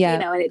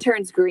 Yeah. And it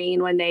turns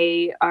green when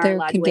they are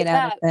allowed to wake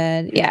up. Of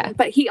bed. Yeah.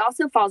 But he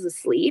also falls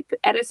asleep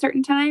at a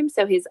certain time.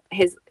 So his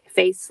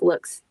face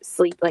looks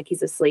like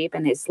he's asleep,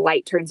 and his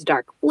light turns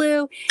dark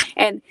blue,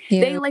 and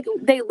they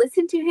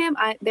listen to him.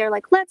 They're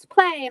like, let's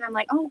play, and I'm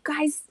like, oh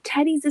guys,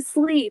 Teddy's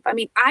asleep. I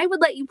mean, I would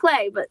let you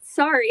play, but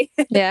sorry.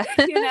 Yeah.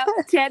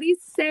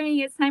 Teddy's saying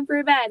it's time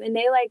for bed, and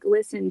they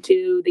listen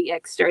to the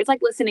extra. It's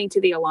like listening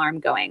to the alarm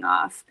going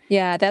off.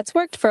 Yeah, that's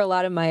worked for a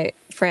lot of my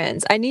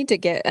friends. I need to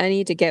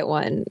get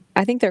one.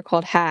 I think they're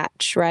called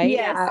Hatch, right?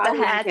 Yes,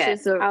 the Hatch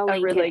is a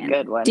really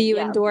good one. Do you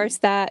endorse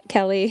that,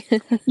 Kelly?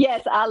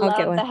 Yes, I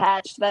love the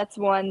Hatch. That's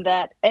one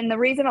that, and the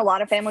reason a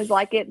lot of families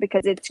like it,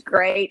 because it's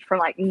great from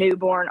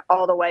newborn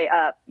all the way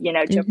up,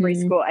 to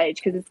preschool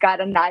age, because it's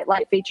got a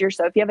nightlight feature.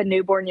 So if you have a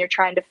newborn you're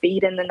trying to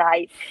feed in the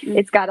night,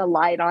 it's got a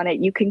light on it.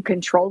 You can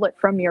control it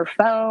from your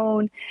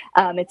phone.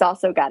 It's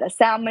also got a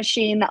sound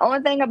machine. The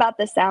only thing about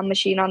the sound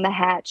machine on the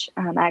Hatch,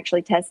 I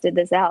actually tested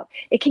this out.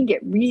 It can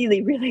get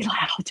really, really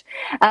loud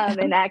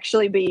and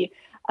actually be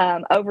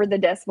over the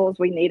decibels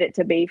we need it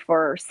to be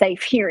for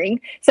safe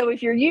hearing. So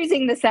if you're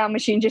using the sound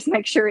machine, just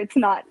make sure it's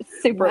not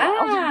super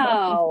loud.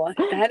 Wow,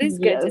 that is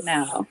good to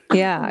know.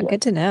 Yeah,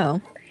 good to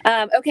know.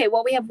 Okay,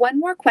 well, we have one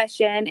more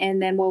question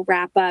and then we'll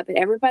wrap up. And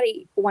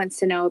everybody wants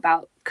to know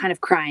about kind of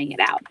crying it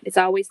out. It's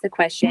always the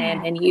question.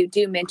 And you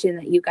do mention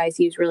that you guys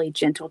use really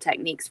gentle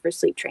techniques for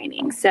sleep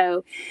training.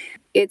 So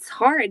it's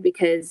hard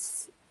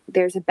because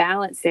there's a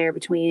balance there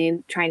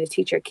between trying to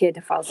teach your kid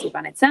to fall asleep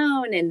on its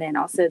own and then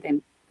also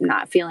them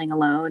not feeling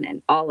alone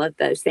and all of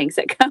those things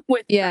that come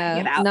with crying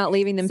it out. Not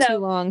leaving them too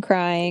long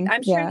crying.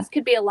 I'm sure this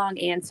could be a long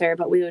answer,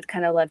 but we would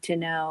kind of love to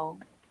know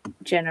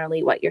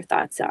generally what your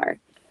thoughts are.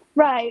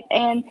 Right.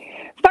 And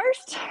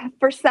first,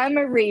 for some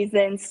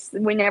reasons,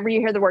 whenever you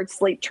hear the word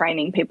sleep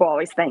training, people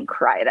always think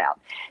cry it out.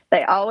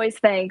 They always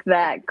think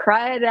that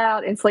cry it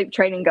out and sleep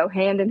training go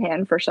hand in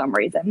hand for some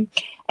reason.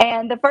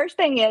 And the first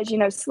thing is,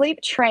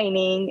 sleep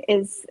training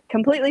is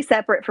completely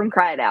separate from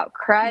Cry It Out.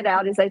 Cry It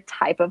Out is a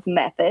type of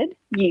method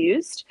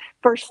used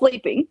for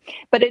sleeping,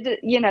 but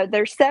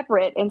they're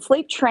separate. And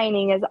sleep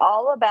training is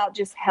all about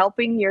just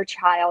helping your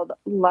child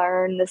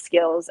learn the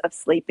skills of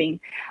sleeping.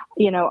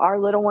 Our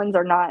little ones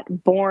are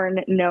not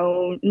born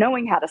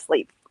knowing how to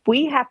sleep.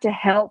 We have to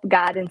help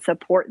guide and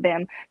support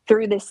them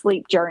through this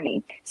sleep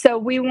journey. So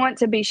we want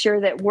to be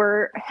sure that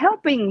we're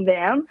helping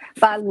them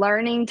by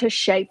learning to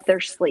shape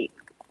their sleep.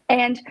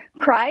 And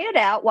Cry It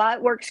Out, while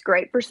it works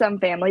great for some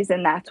families,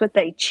 and that's what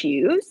they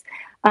choose,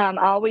 I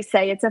always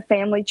say it's a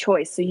family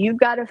choice. So you've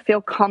got to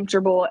feel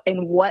comfortable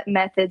in what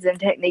methods and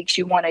techniques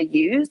you want to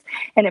use.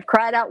 And if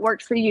Cry It Out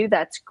works for you,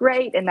 that's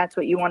great, and that's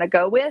what you want to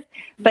go with.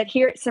 But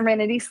here at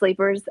Serenity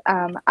Sleepers,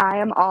 I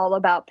am all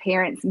about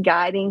parents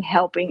guiding,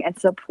 helping, and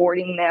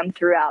supporting them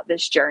throughout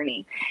this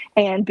journey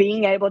and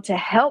being able to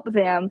help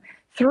them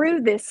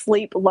through this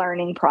sleep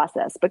learning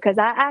process, because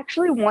I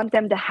actually want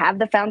them to have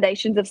the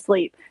foundations of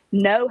sleep,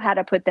 know how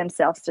to put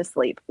themselves to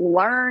sleep,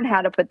 learn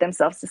how to put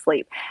themselves to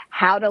sleep,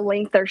 how to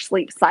link their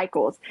sleep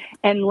cycles.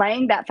 And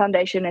laying that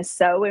foundation is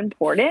so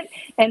important.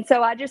 And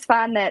so I just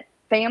find that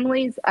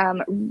families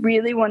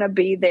really want to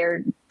be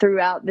there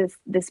throughout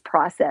this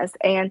process.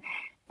 And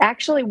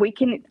actually,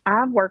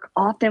 I work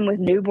often with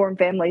newborn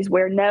families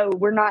where no,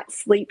 we're not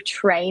sleep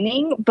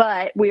training,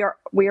 but we are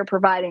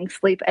providing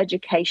sleep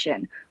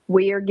education.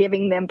 We are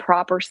giving them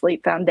proper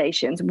sleep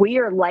foundations. We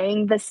are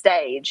laying the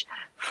stage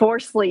for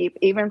sleep,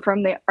 even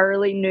from the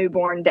early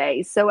newborn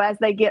days. So as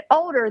they get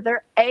older,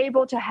 they're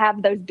able to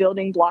have those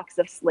building blocks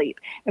of sleep.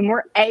 And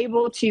we're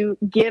able to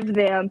give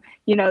them,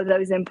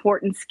 those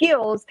important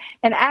skills.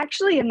 And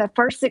actually, in the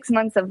first 6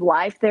 months of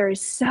life, there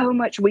is so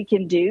much we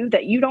can do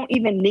that you don't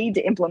even need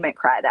to implement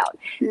Cry It Out.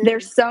 Mm-hmm.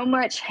 There's so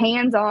much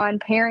hands-on,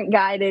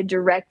 parent-guided,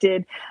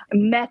 directed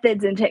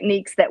methods and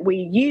techniques that we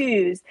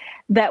use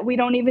that we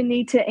don't even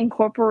need to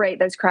incorporate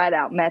those Cry It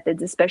Out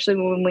methods, especially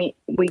when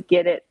we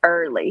get it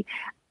early.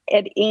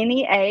 At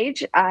any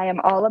age, I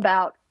am all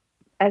about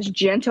as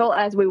gentle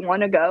as we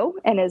want to go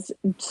and as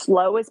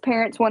slow as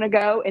parents want to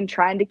go, and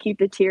trying to keep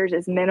the tears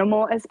as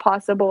minimal as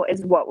possible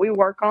is what we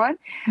work on.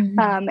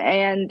 Mm-hmm.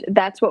 And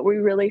that's what we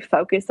really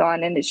focus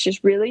on. And it's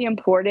just really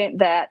important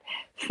that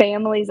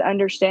families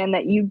understand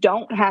that you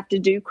don't have to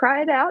do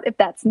Cry It Out if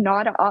that's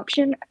not an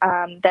option,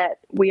 that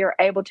we are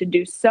able to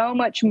do so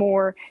much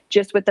more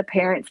just with the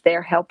parents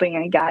there helping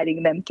and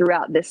guiding them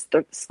throughout this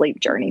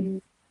sleep journey. Mm-hmm.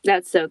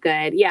 That's so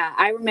good. Yeah,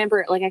 I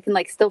remember, I can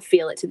still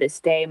feel it to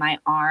this day, my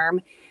arm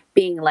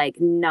being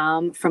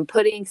numb from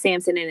putting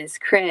Samson in his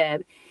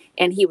crib,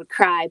 and he would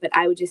cry, but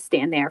I would just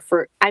stand there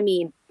for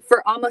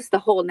almost the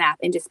whole nap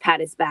and just pat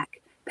his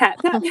back.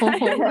 Pat. My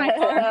arm, my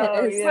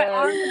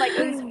arm,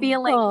 it was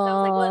feeling. So I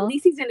was like, well, at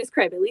least he's in his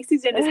crib. At least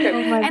he's in his crib.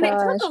 And it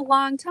took a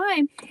long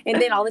time. And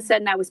then all of a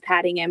sudden I was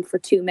patting him for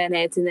 2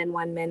 minutes, and then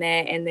 1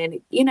 minute, and then,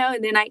 he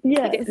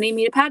didn't need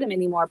me to pat him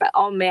anymore. But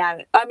oh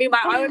man,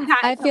 my arm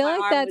pat. I feel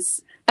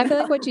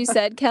like what you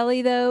said,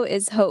 Kelly, though,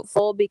 is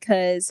hopeful,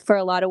 because for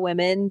a lot of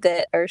women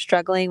that are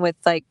struggling with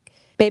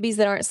babies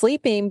that aren't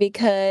sleeping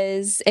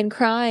and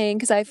crying,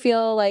 because I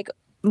feel like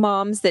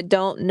moms that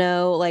don't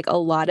know a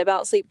lot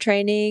about sleep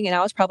training, and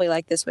I was probably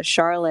like this with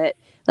Charlotte,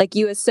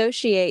 you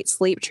associate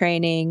sleep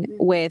training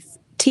with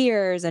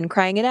tears and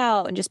crying it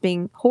out and just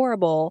being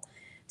horrible.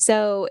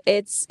 So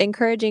it's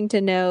encouraging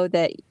to know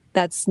that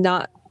that's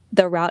not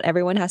the route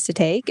everyone has to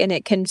take, and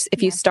it can,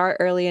 if you start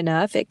early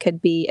enough, it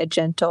could be a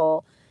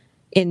gentle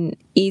and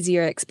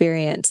easier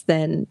experience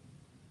than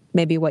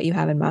maybe what you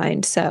have in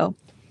mind. So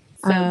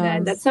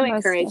good. That's so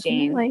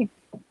encouraging. Definitely.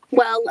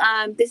 Well,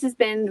 this has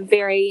been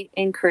very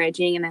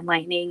encouraging and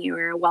enlightening. You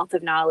are a wealth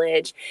of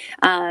knowledge.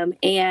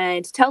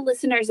 And tell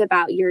listeners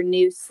about your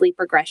new sleep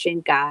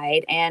regression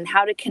guide and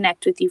how to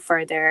connect with you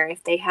further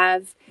if they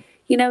have,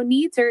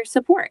 needs or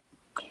support.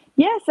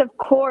 Yes, of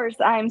course.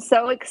 I'm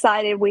so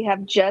excited. We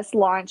have just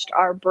launched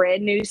our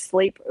brand new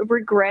sleep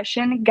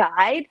regression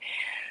guide.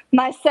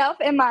 Myself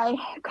and my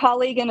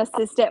colleague and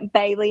assistant,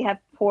 Bailey, have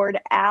poured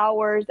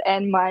hours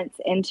and months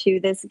into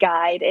this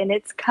guide, and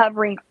it's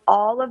covering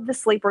all of the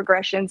sleep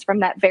regressions from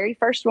that very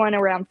first one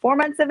around 4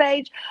 months of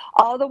age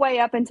all the way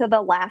up until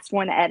the last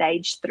one at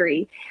age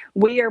 3.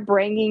 We are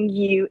bringing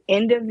you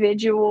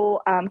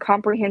individual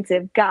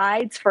comprehensive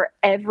guides for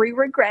every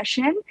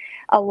regression.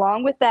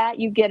 Along with that,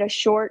 you get a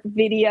short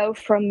video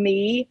from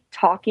me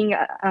talking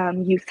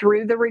you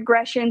through the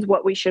regressions,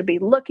 what we should be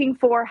looking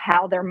for,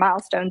 how their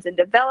milestones and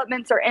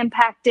developments are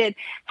impacted,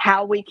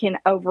 how we can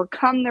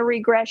overcome the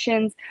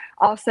regressions.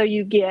 Also,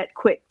 you get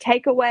quick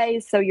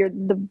takeaways, so you're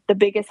the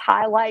biggest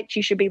highlights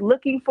you should be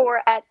looking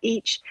for at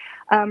each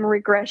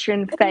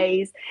regression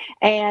phase.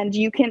 And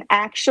you can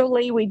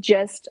we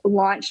just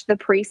launched the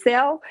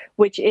pre-sale,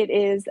 which it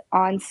is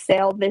on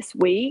sale this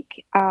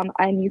week.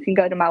 And you can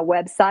go to my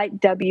website,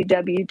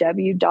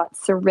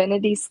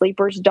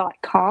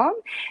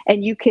 www.serenitysleepers.com,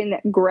 and you can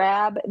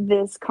grab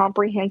this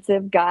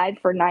comprehensive guide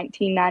for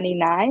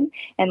 $19.99.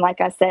 And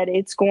like I said,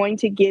 it's going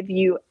to give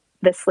you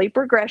the sleep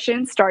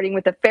regression, starting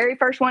with the very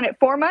first one at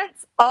 4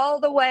 months,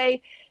 all the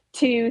way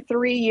to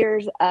 3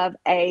 years of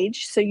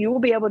age. So you will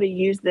be able to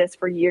use this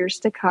for years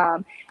to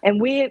come.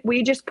 And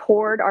we just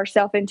poured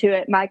ourselves into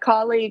it. My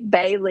colleague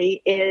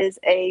Bailey is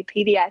a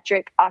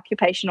pediatric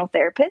occupational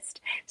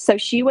therapist. So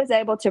she was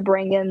able to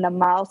bring in the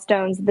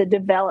milestones, the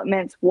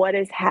developments, what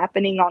is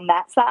happening on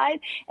that side.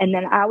 And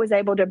then I was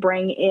able to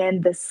bring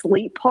in the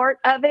sleep part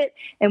of it.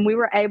 And we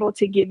were able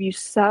to give you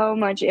so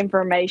much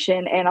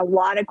information and a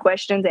lot of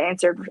questions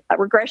answered.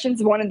 Regression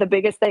is one of the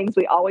biggest things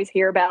we always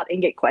hear about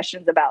and get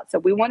questions about. So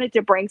we wanted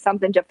to bring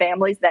something to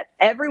families that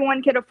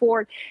everyone could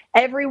afford,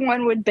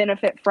 everyone would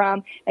benefit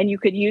from, and you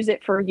could use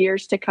it for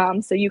years to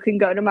come. So you can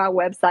go to my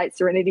website,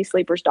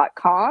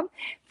 serenitysleepers.com,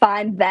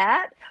 find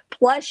that.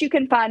 Plus, you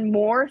can find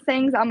more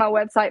things on my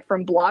website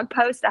from blog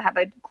posts. I have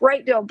a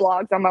great deal of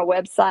blogs on my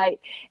website,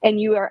 and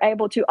you are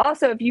able to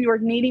also, if you are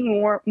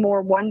needing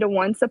more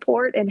one-to-one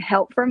support and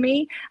help from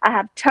me, I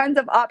have tons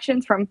of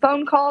options from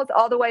phone calls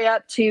all the way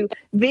up to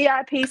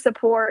VIP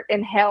support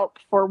and help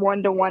for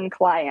one-to-one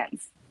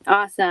clients.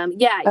 Awesome.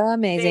 Yeah.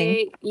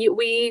 Amazing.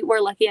 We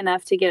were lucky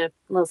enough to get a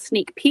little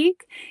sneak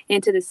peek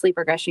into the sleep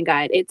regression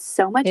guide. It's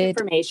so much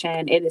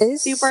information. It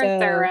is super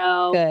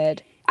thorough.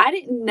 Good. I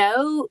didn't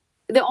know.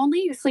 The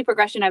only sleep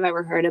regression I've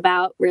ever heard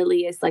about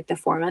really is like the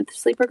 4-month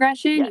sleep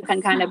regression. Yes. You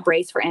can kind of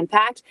brace for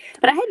impact.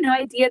 But I had no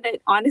idea that,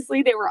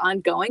 honestly, they were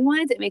ongoing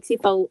ones. It makes you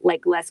feel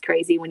like less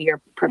crazy when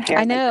you're prepared.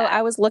 I know. Like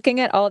I was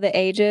looking at all the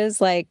ages,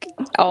 like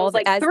all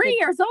like as 3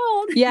 years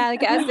old. Yeah,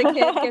 like as the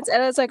kid gets,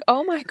 and I was like,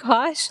 oh my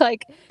gosh,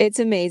 like it's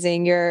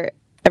amazing.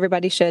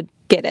 Everybody should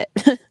get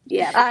it.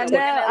 Yeah, I know.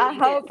 I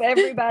hope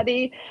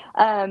everybody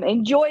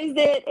enjoys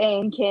it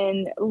and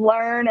can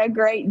learn a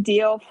great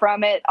deal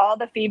from it. All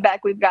the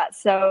feedback we've got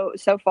so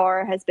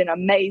far has been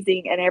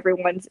amazing, and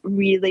everyone's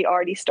really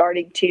already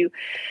starting to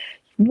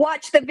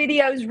watch the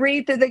videos,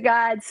 read through the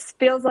guides,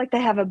 feels like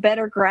they have a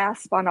better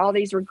grasp on all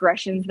these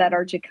regressions that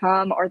are to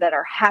come or that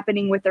are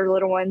happening with their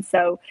little ones.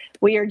 So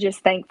we are just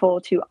thankful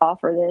to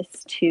offer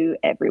this to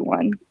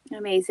everyone.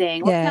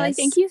 Amazing. Well, Kelly,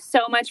 thank you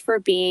so much for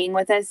being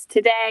with us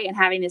today and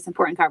having this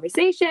important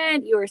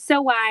conversation. You are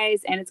so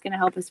wise, and it's going to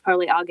help us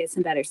probably all get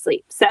some better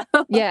sleep. So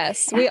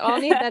yes, we all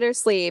need better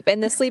sleep,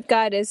 and the sleep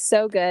guide is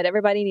so good.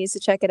 Everybody needs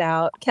to check it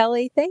out.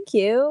 Kelly, thank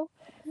you.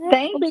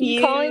 Thank we'll be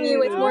you. Calling you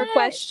with more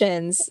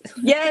questions.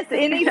 Yes,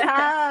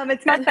 anytime.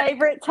 It's my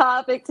favorite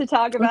topic to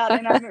talk about,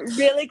 and I'm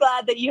really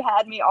glad that you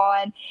had me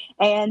on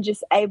and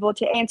just able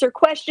to answer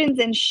questions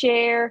and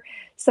share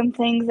some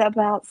things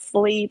about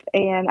sleep,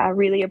 and I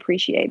really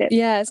appreciate it.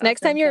 Yes, next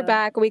time you're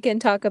back, we can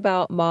talk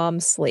about mom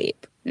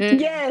sleep.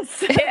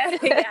 Yes.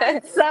 Yeah.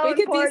 So we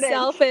could be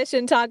selfish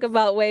and talk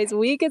about ways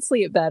we could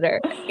sleep better.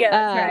 Yeah,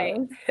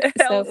 that's right.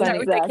 So funny.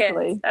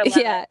 Exactly.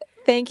 Yeah.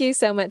 Thank you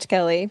so much,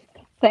 Kelly.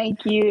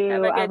 Thank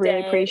you. I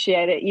really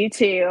appreciate it. You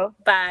too.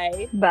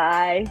 Bye.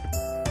 Bye.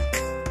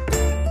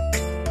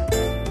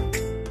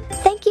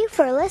 Thank you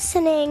for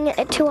listening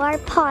to our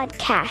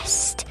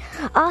podcast.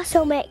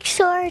 Also, make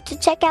sure to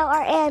check out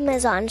our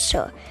Amazon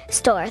store.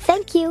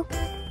 Thank you.